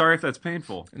funny. I'm sorry if that's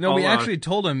painful. No, we actually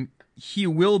told him he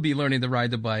will be learning to ride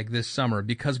the bike this summer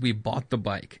because we bought the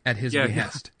bike at his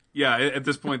behest. Yeah, at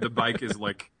this point, the bike is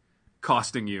like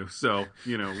costing you. So,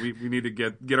 we need to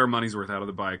get our money's worth out of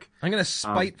the bike. I'm going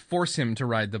to force him to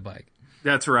ride the bike.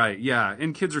 That's right. Yeah.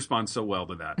 And kids respond so well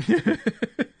to that.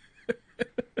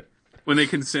 When they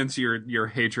can sense your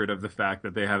hatred of the fact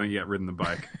that they haven't yet ridden the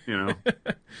bike, Yeah.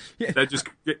 That just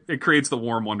it creates the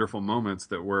warm, wonderful moments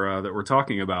that we're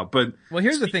talking about. But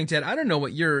here's the thing, Ted. I don't know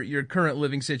what your current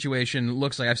living situation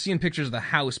looks like. I've seen pictures of the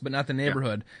house, but not the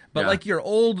neighborhood. Yeah. But like your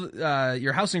old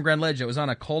your house in Grand Ledge that was on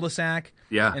a cul-de-sac.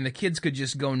 Yeah. And the kids could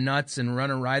just go nuts and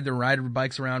ride their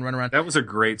bikes around, run around. That was a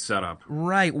great setup.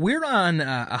 Right. We're on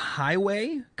a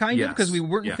highway, kind of, because we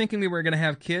weren't thinking we were going to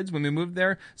have kids when we moved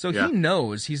there. So he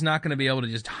knows he's not going to be able to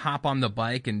just hop on the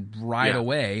bike and ride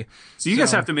away. So you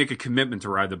guys have to make a commitment to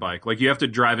ride the bike. Like you have to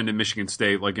drive into Michigan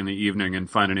State like in the evening and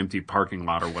find an empty parking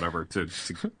lot or whatever to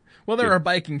Well, there are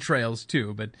biking trails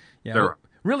too, but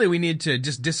really we need to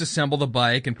just disassemble the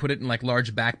bike and put it in like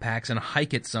large backpacks and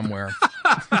hike it somewhere.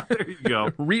 There you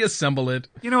go. Reassemble it.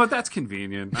 You know what? That's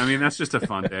convenient. I mean, that's just a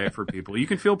fun day for people. You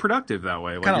can feel productive that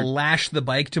way. Kind of lash the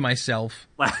bike to myself.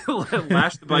 Lash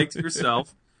the bike to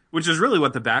yourself, which is really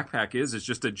what the backpack is. It's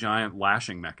just a giant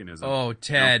lashing mechanism. Oh,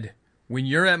 Ted, when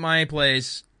you're at my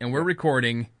place and we're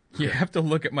recording, you have to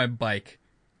look at my bike.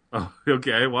 Oh,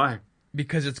 okay. Why?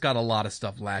 Because it's got a lot of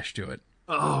stuff lashed to it.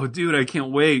 Oh, dude, I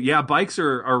can't wait. Yeah, bikes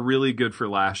are really good for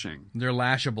lashing. They're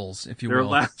lashables, if you will.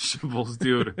 They're lashables,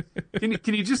 dude.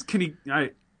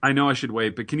 I know I should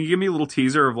wait, but can you give me a little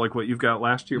teaser of like what you've got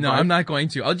lashed to your bike? No, I'm not going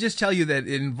to. I'll just tell you that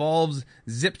it involves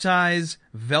zip ties,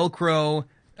 Velcro,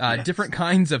 different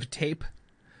kinds of tape.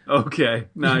 Okay,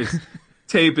 nice.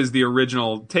 Tape is the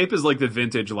original. Tape is like the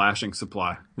vintage lashing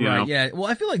supply. Right, yeah. Well,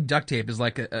 I feel like duct tape is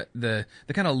like the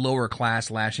kind of lower class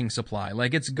lashing supply.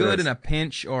 Like it's good in a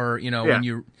pinch or, when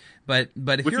you, but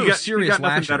if you're a serious lasher. You got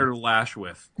nothing better to lash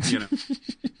with,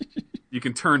 You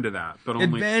can turn to that, but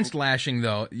only advanced lashing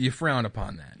though, you frown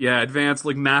upon that. Yeah, advanced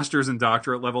like master's and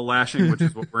doctorate level lashing, which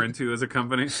is what we're into as a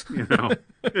company,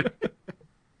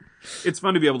 It's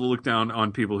fun to be able to look down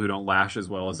on people who don't lash as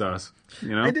well as us,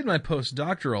 I did my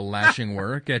postdoctoral lashing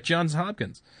work at Johns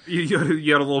Hopkins. You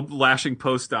had a little lashing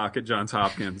postdoc at Johns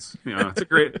Hopkins. It's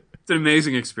an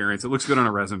amazing experience. It looks good on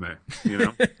a resume,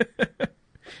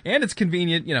 And it's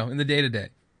convenient, in the day to day.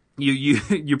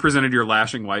 You presented your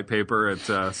lashing white paper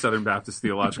at Southern Baptist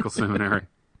Theological Seminary.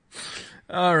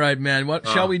 All right, man. What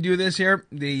shall we do this here?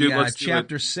 The Dude,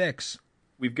 chapter 6.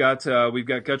 We've got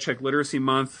Gut Check Literacy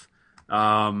Month.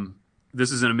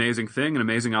 This is an amazing thing, an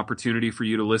amazing opportunity for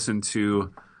you to listen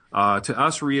to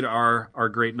us read our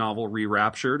great novel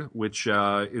Re-Raptured, which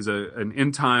is an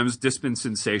end times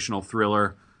dispensational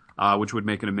thriller, which would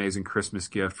make an amazing Christmas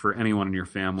gift for anyone in your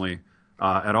family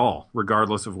at all,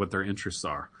 regardless of what their interests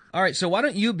are. All right, so why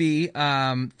don't you be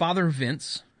Father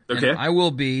Vince? Okay. And I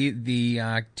will be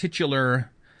the titular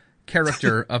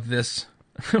character of this.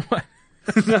 What?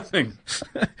 Nothing.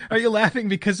 Are you laughing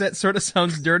because that sort of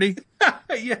sounds dirty?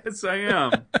 Yes, I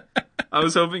am. I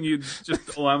was hoping you'd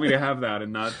just allow me to have that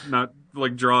and not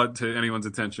like draw it to anyone's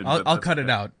attention. I'll cut it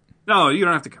out. No, you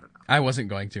don't have to cut it out. I wasn't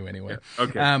going to anyway. Yeah.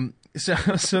 Okay.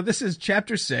 So this is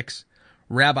chapter 6,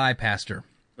 Rabbi Pastor.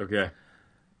 Okay.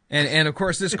 And of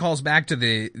course this calls back to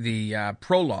the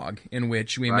prologue in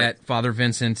which we met Father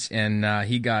Vincent, and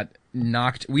he got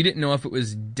knocked. We didn't know if it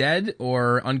was dead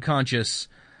or unconscious.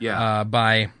 Yeah.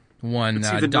 By one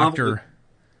doctor.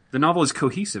 The novel is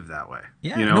cohesive that way.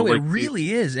 Yeah, it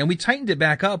really is. And we tightened it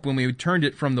back up when we turned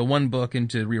it from the one book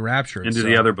into Re-Raptured. Into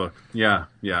the other book. Yeah.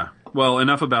 Well,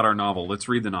 enough about our novel. Let's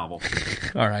read the novel.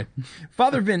 All right.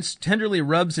 Father Vince tenderly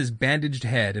rubs his bandaged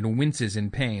head and winces in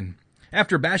pain.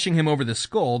 After bashing him over the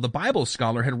skull, the Bible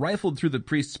scholar had rifled through the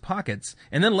priest's pockets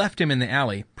and then left him in the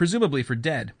alley, presumably for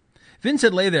dead.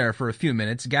 Vincent lay there for a few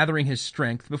minutes, gathering his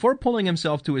strength before pulling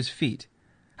himself to his feet.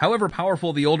 However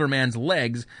powerful the older man's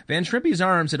legs, Van Shrimpy's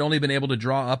arms had only been able to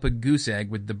draw up a goose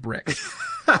egg with the brick.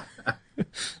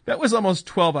 That was almost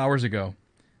 12 hours ago.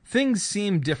 Things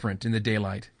seem different in the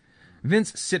daylight.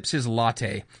 Vince sips his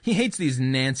latte. He hates these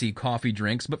Nancy coffee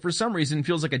drinks, but for some reason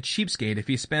feels like a cheapskate if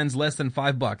he spends less than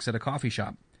 $5 at a coffee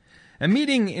shop. A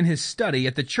meeting in his study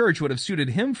at the church would have suited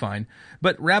him fine,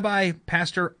 but Rabbi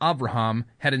Pastor Avraham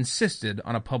had insisted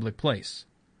on a public place.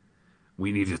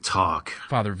 We need to talk.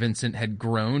 Father Vincent had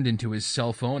groaned into his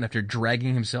cell phone after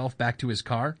dragging himself back to his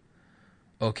car.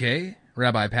 Okay,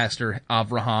 Rabbi Pastor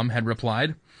Avraham had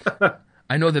replied.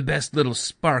 I know the best little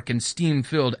spark and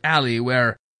steam-filled alley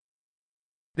where...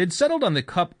 They'd settled on the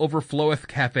Cup Overfloweth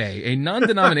Cafe, a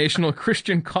non-denominational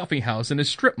Christian coffee house in a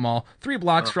strip mall 3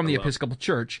 blocks from the Episcopal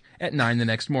Church, at 9 the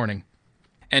next morning.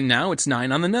 And now it's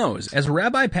 9 on the nose, as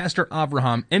Rabbi Pastor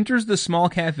Avraham enters the small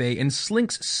cafe and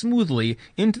slinks smoothly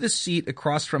into the seat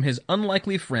across from his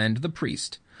unlikely friend, the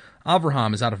priest.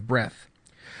 Avraham is out of breath.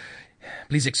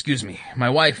 Please excuse me, my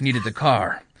wife needed the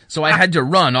car, so I had to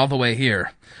run all the way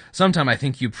here. Sometime I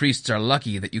think you priests are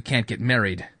lucky that you can't get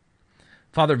married.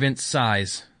 Father Vince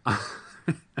sighs.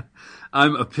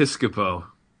 I'm Episcopo. Oh,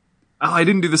 I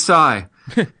didn't do the sigh.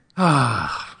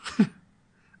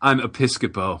 I'm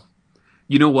Episcopo.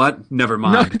 You know what? Never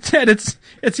mind. No, Ted, it's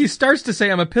he starts to say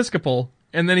I'm Episcopal,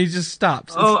 and then he just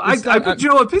stops. I put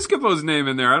Joe Episcopo's name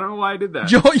in there. I don't know why I did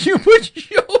that. You put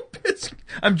Joe Episcopo.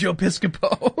 I'm Joe Piscopo.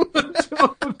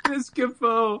 Joe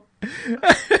Episcopo.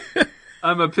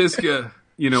 I'm Episca.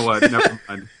 You know what? Never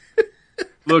mind.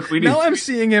 Look, we need. Now I'm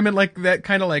seeing him in like that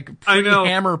kind of like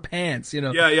hammer pants, you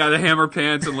know. Yeah, the hammer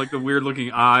pants and like the weird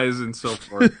looking eyes and so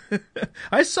forth.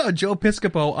 I saw Joe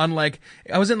Piscopo on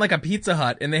I was in like a Pizza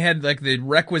Hut and they had like the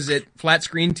requisite flat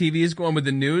screen TVs going with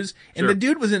the news, and the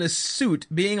dude was in a suit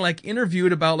being like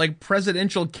interviewed about like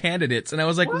presidential candidates, and I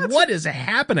was like, what is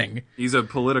happening? He a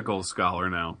political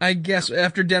scholar now. I guess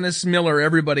after Dennis Miller,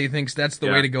 everybody thinks that's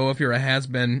the way to go if you're a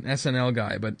has-been SNL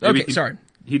guy. But sorry.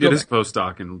 He did his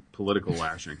postdoc in political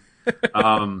lashing.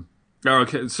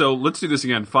 Okay, so let's do this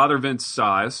again. Father Vince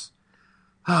sighs.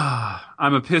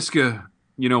 I'm a Pisca.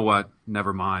 You know what?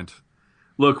 Never mind.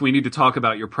 Look, we need to talk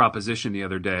about your proposition the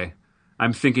other day.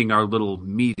 I'm thinking our little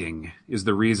meeting is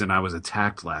the reason I was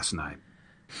attacked last night.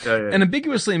 An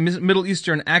ambiguously Middle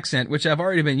Eastern accent, which I've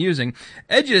already been using,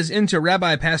 edges into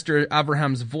Rabbi Pastor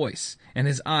Abraham's voice, and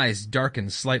his eyes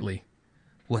darken slightly.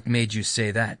 What made you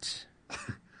say that?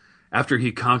 After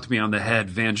he conked me on the head,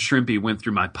 Van Shrimpy went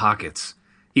through my pockets.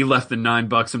 He left the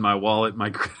 $9 in my wallet,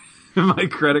 my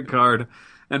credit card,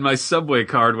 and my subway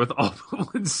card with all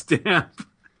but one stamp.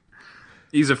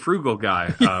 He's a frugal guy,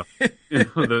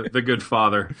 the good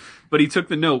father. But he took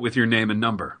the note with your name and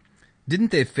number.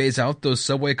 Didn't they phase out those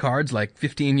subway cards like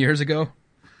 15 years ago?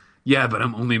 Yeah, but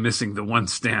I'm only missing the one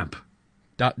stamp. ...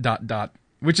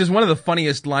 Which is one of the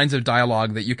funniest lines of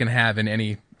dialogue that you can have in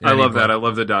any... I love that. I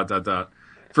love the ...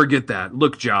 Forget that.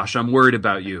 Look, Josh, I'm worried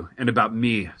about you and about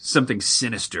me. Something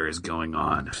sinister is going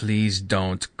on. Please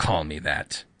don't call me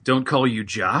that. Don't call you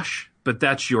Josh? But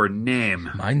that's your name.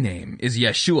 My name is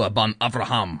Yeshua ben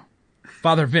Avraham.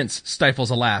 Father Vince stifles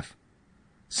a laugh.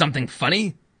 Something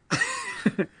funny?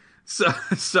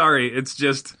 Sorry, it's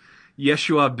just,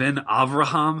 Yeshua ben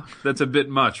Avraham? That's a bit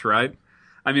much, right?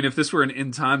 I mean, if this were an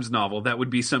end times novel, that would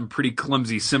be some pretty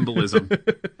clumsy symbolism.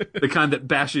 The kind that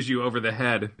bashes you over the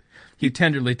head. He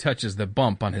tenderly touches the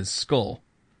bump on his skull.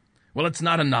 Well, it's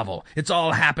not a novel. It's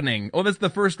all happening. Oh, that's the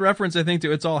first reference, I think,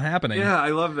 to It's All Happening. Yeah, I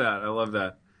love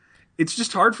that. It's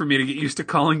just hard for me to get used to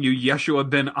calling you Yeshua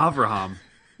ben Avraham.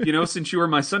 You know, since you were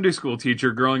my Sunday school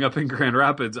teacher growing up in Grand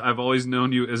Rapids, I've always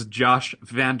known you as Josh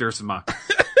Vandersma.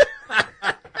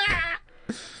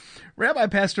 Rabbi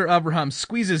Pastor Avraham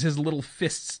squeezes his little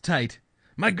fists tight.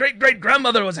 My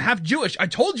great-great-grandmother was half Jewish. I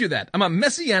told you that. I'm a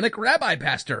Messianic rabbi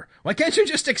pastor. Why can't you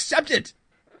just accept it?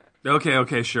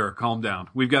 Okay, sure. Calm down.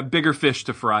 We've got bigger fish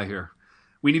to fry here.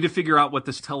 We need to figure out what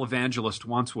this televangelist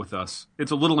wants with us.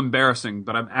 It's a little embarrassing,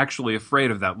 but I'm actually afraid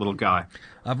of that little guy.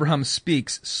 Avraham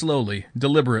speaks slowly,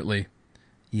 deliberately.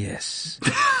 Yes.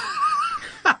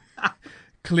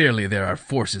 Clearly there are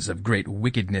forces of great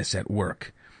wickedness at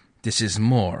work. This is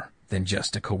more than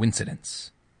just a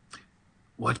coincidence.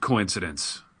 What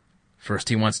coincidence? First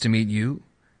he wants to meet you.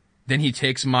 Then he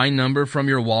takes my number from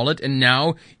your wallet, and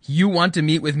now you want to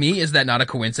meet with me? Is that not a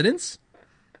coincidence?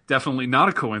 Definitely not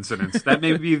a coincidence. That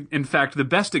may be, in fact, the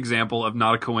best example of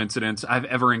not a coincidence I've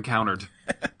ever encountered.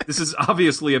 This is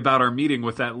obviously about our meeting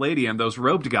with that lady and those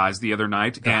robed guys the other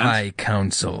night. The High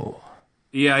Council.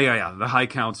 Yeah, the High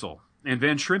Council. And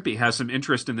Van Shrimpy has some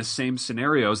interest in the same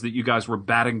scenarios that you guys were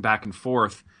batting back and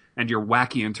forth and your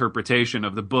wacky interpretation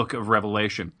of the Book of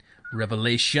Revelation.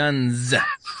 Revelations.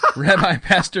 Rabbi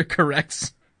Pastor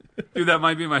corrects. Dude, that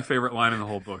might be my favorite line in the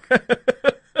whole book.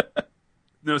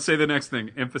 No, say the next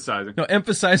thing. Emphasizing. No,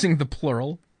 emphasizing the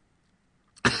plural.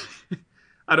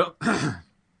 I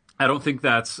don't think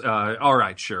that's all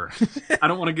right. Sure. I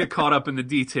don't want to get caught up in the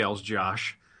details,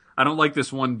 Josh. I don't like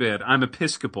this one bit. I'm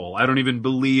Episcopal. I don't even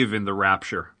believe in the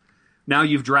rapture. Now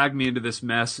you've dragged me into this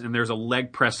mess, and there's a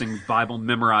leg-pressing,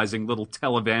 Bible-memorizing little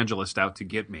televangelist out to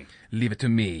get me. Leave it to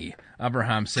me,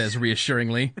 Avraham says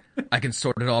reassuringly. I can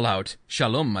sort it all out.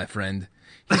 Shalom, my friend.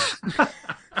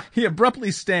 He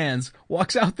abruptly stands,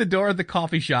 walks out the door of the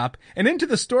coffee shop, and into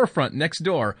the storefront next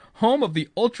door, home of the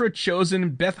ultra-chosen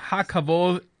Beth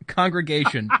HaKavod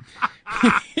congregation.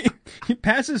 He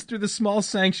passes through the small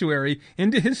sanctuary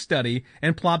into his study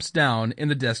and plops down in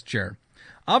the desk chair.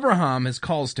 Avraham has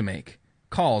calls to make,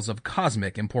 calls of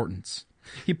cosmic importance.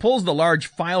 He pulls the large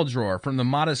file drawer from the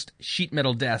modest sheet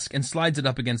metal desk and slides it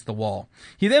up against the wall.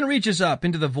 He then reaches up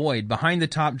into the void behind the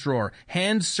top drawer,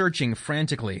 hand searching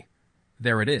frantically.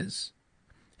 There it is.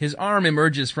 His arm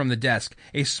emerges from the desk,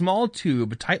 a small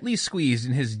tube tightly squeezed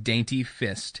in his dainty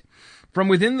fist. From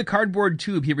within the cardboard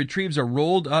tube, he retrieves a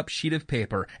rolled-up sheet of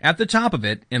paper. At the top of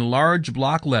it, in large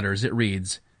block letters, it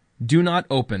reads, "Do not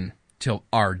open till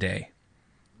our day."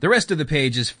 The rest of the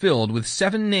page is filled with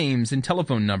 7 names and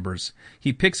telephone numbers.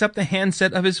 He picks up the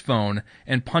handset of his phone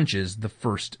and punches the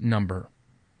first number.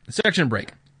 Section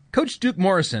break. Coach Duke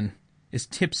Morrison is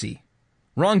tipsy.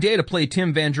 Wrong day to play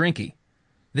Tim Van Drinky.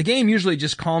 The game usually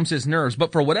just calms his nerves,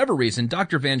 but for whatever reason,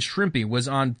 Dr. Van Shrimpy was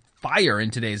on fire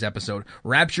in today's episode.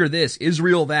 Rapture this,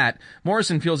 Israel that.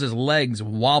 Morrison feels his legs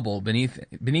wobble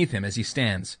beneath him as he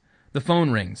stands. The phone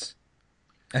rings.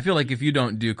 I feel like if you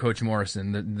don't do Coach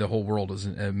Morrison, the whole world is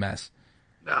a mess.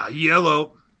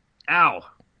 Yellow. Ow.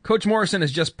 Coach Morrison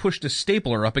has just pushed a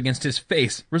stapler up against his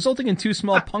face, resulting in 2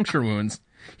 small puncture wounds.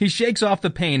 He shakes off the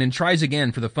pain and tries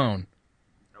again for the phone.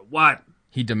 What?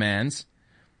 He demands.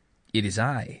 It is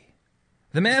I.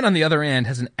 The man on the other end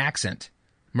has an accent.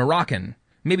 Moroccan,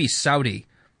 maybe Saudi,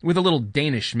 with a little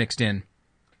Danish mixed in.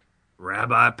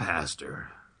 Rabbi Pastor.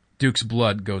 Duke's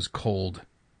blood goes cold.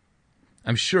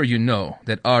 I'm sure you know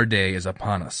that our day is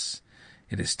upon us.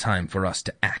 It is time for us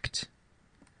to act.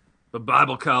 But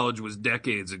Bible college was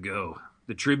decades ago.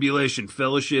 The Tribulation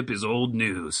Fellowship is old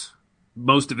news.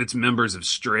 Most of its members have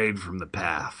strayed from the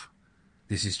path.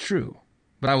 This is true,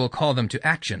 but I will call them to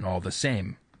action all the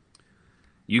same.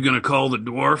 You gonna call the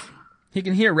dwarf? He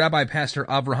can hear Rabbi Pastor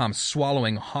Avraham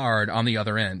swallowing hard on the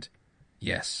other end.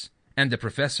 Yes, and the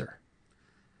professor.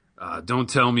 Don't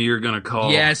tell me you're gonna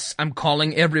call... Yes, I'm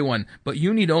calling everyone, but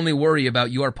you need only worry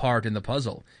about your part in the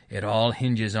puzzle. It all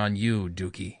hinges on you,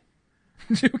 Dookie.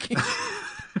 Dookie.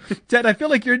 Ted, I feel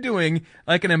like you're doing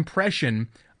like an impression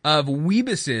of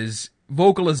Weebus's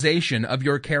vocalization of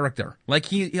your character. Like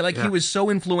he was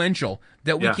so influential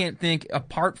that we can't think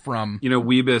apart from... You know,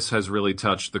 Weebus has really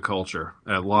touched the culture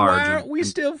at large. Why aren't we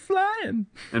still flying?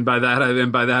 And by that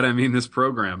I mean this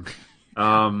program.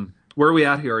 Where are we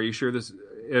at here? Are you sure this...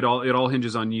 It all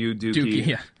hinges on you, Dookie. Dookie,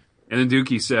 yeah. And then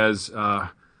Dookie says,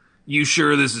 you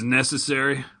sure this is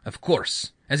necessary? Of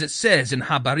course. As it says in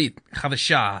Habarit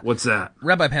Chavashah. What's that?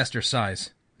 Rabbi Pastor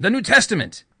sighs. The New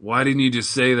Testament. Why didn't you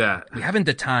just say that? We haven't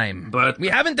the time. But we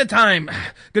haven't the time.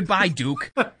 Goodbye,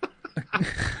 Duke.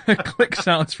 A click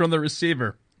sounds from the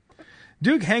receiver.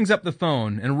 Duke hangs up the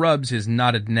phone and rubs his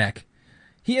knotted neck.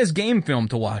 He has game film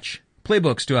to watch,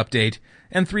 playbooks to update,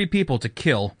 and 3 people to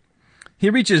kill.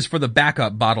 He reaches for the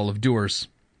backup bottle of Dewar's.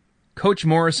 Coach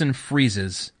Morrison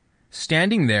freezes.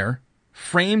 Standing there,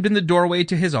 framed in the doorway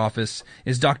to his office,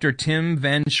 is Dr. Tim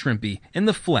Van Shrimpy in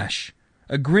the flesh,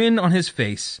 a grin on his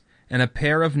face, and a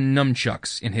pair of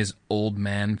nunchucks in his old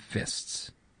man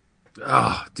fists.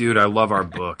 Oh, dude, I love our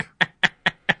book.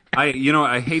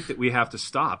 I hate that we have to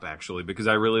stop, actually, because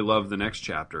I really love the next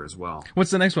chapter as well.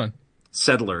 What's the next one?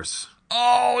 Settlers.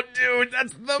 Oh, dude,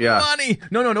 that's the money.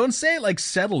 No, don't say it like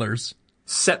settlers.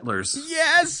 Settlers.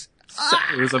 Yes.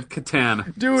 Settlers of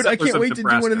Catan. Dude, Settlers I can't wait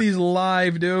Nebraska. to do one of these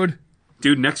live, dude.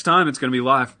 Dude, next time it's going to be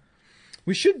live.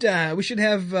 We should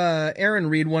have Erin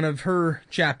read one of her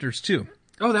chapters too.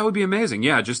 Oh, that would be amazing.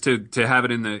 Yeah, just to have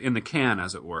it in the can,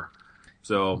 as it were.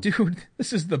 So, dude,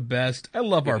 this is the best. I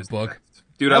love our book.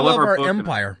 Dude, I love our book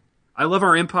empire. I love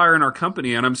our empire and our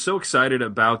company, and I'm so excited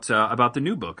about the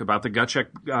new book, about the Gut Check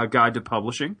Guide to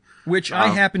Publishing, which I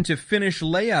happened to finish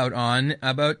layout on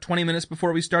about 20 minutes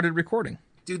before we started recording.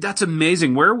 Dude, that's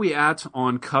amazing. Where are we at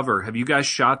on cover? Have you guys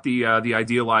shot the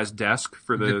idealized desk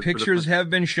for the? The pictures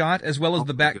have been shot, as well as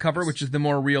the back cover, which is the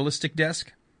more realistic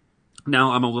desk.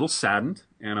 Now, I'm a little saddened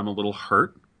and I'm a little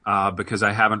hurt because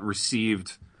I haven't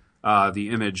received the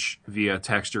image via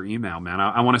text or email, man.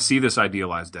 I want to see this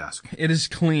idealized desk. It is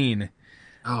clean.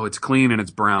 Oh, it's clean and it's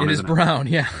brown. It is brown,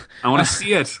 yeah. I want to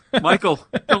see it. Michael,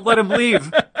 don't let him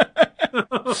leave.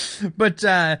 But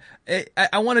I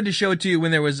wanted to show it to you when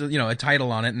there was a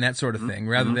title on it and that sort of thing,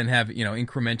 rather than have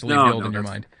incrementally build in your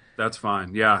mind. That's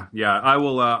fine. Yeah. I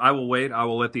will wait. I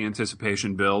will let the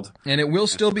anticipation build. And it will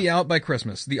still be out by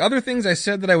Christmas. The other things I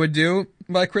said that I would do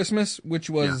by Christmas,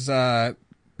 which was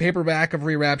paperback of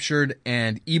Re-Raptured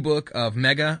and ebook of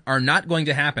Mega, are not going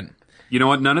to happen. You know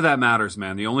what? None of that matters,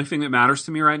 man. The only thing that matters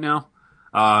to me right now,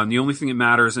 the only thing that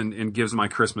matters and gives my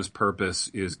Christmas purpose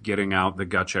is getting out the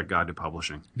Gut Check Guide to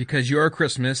Publishing. Because your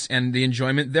Christmas and the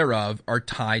enjoyment thereof are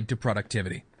tied to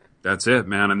productivity. That's it,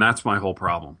 man, and that's my whole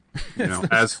problem.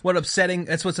 That's what's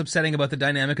upsetting about the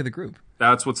dynamic of the group.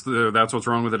 That's what's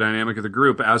wrong with the dynamic of the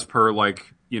group, as per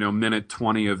minute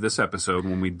 20 of this episode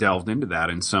when we delved into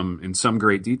that in some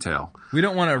great detail. We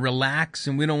don't want to relax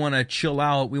and we don't want to chill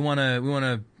out. We want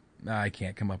to. I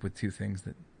can't come up with two things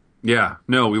that. Yeah,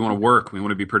 no, we want to work. We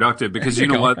want to be productive because you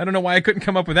know what? I don't know why I couldn't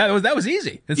come up with that. That was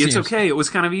easy. It's okay. It was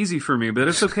kind of easy for me, but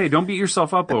it's okay. Don't beat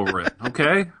yourself up over it.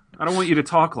 Okay, I don't want you to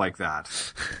talk like that.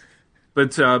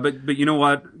 But you know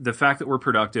what? The fact that we're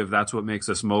productive, that's what makes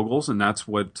us moguls, and that's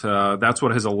what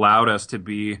has allowed us to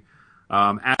be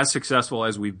as successful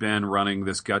as we've been running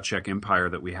this Gut Check empire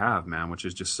that we have, man, which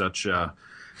is just such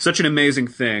an amazing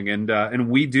thing. And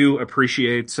we do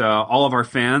appreciate all of our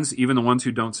fans, even the ones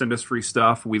who don't send us free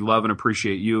stuff. We love and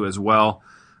appreciate you as well.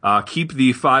 Keep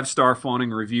the 5-star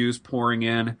fawning reviews pouring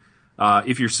in.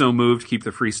 If you're so moved, keep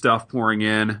the free stuff pouring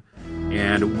in,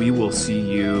 and we will see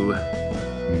you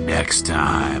next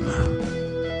time.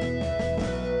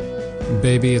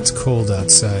 Baby, it's cold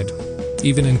outside,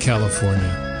 even in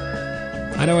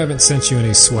California. I know I haven't sent you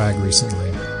any swag recently,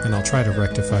 and I'll try to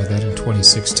rectify that in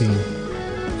 2016.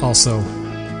 Also,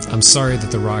 I'm sorry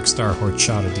that the Rockstar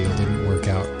Horchata deal didn't work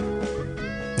out.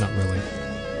 Not really.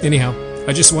 Anyhow,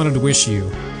 I just wanted to wish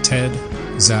you, Ted,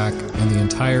 Zach, and the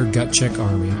entire Gut Check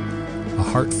Army a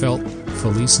heartfelt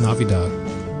Feliz Navidad,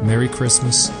 Merry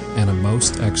Christmas, and a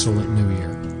most excellent New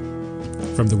Year.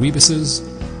 From the Weebuses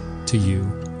to you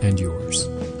and yours.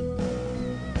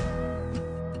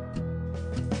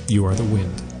 You are the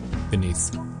wind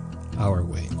beneath our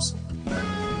waves.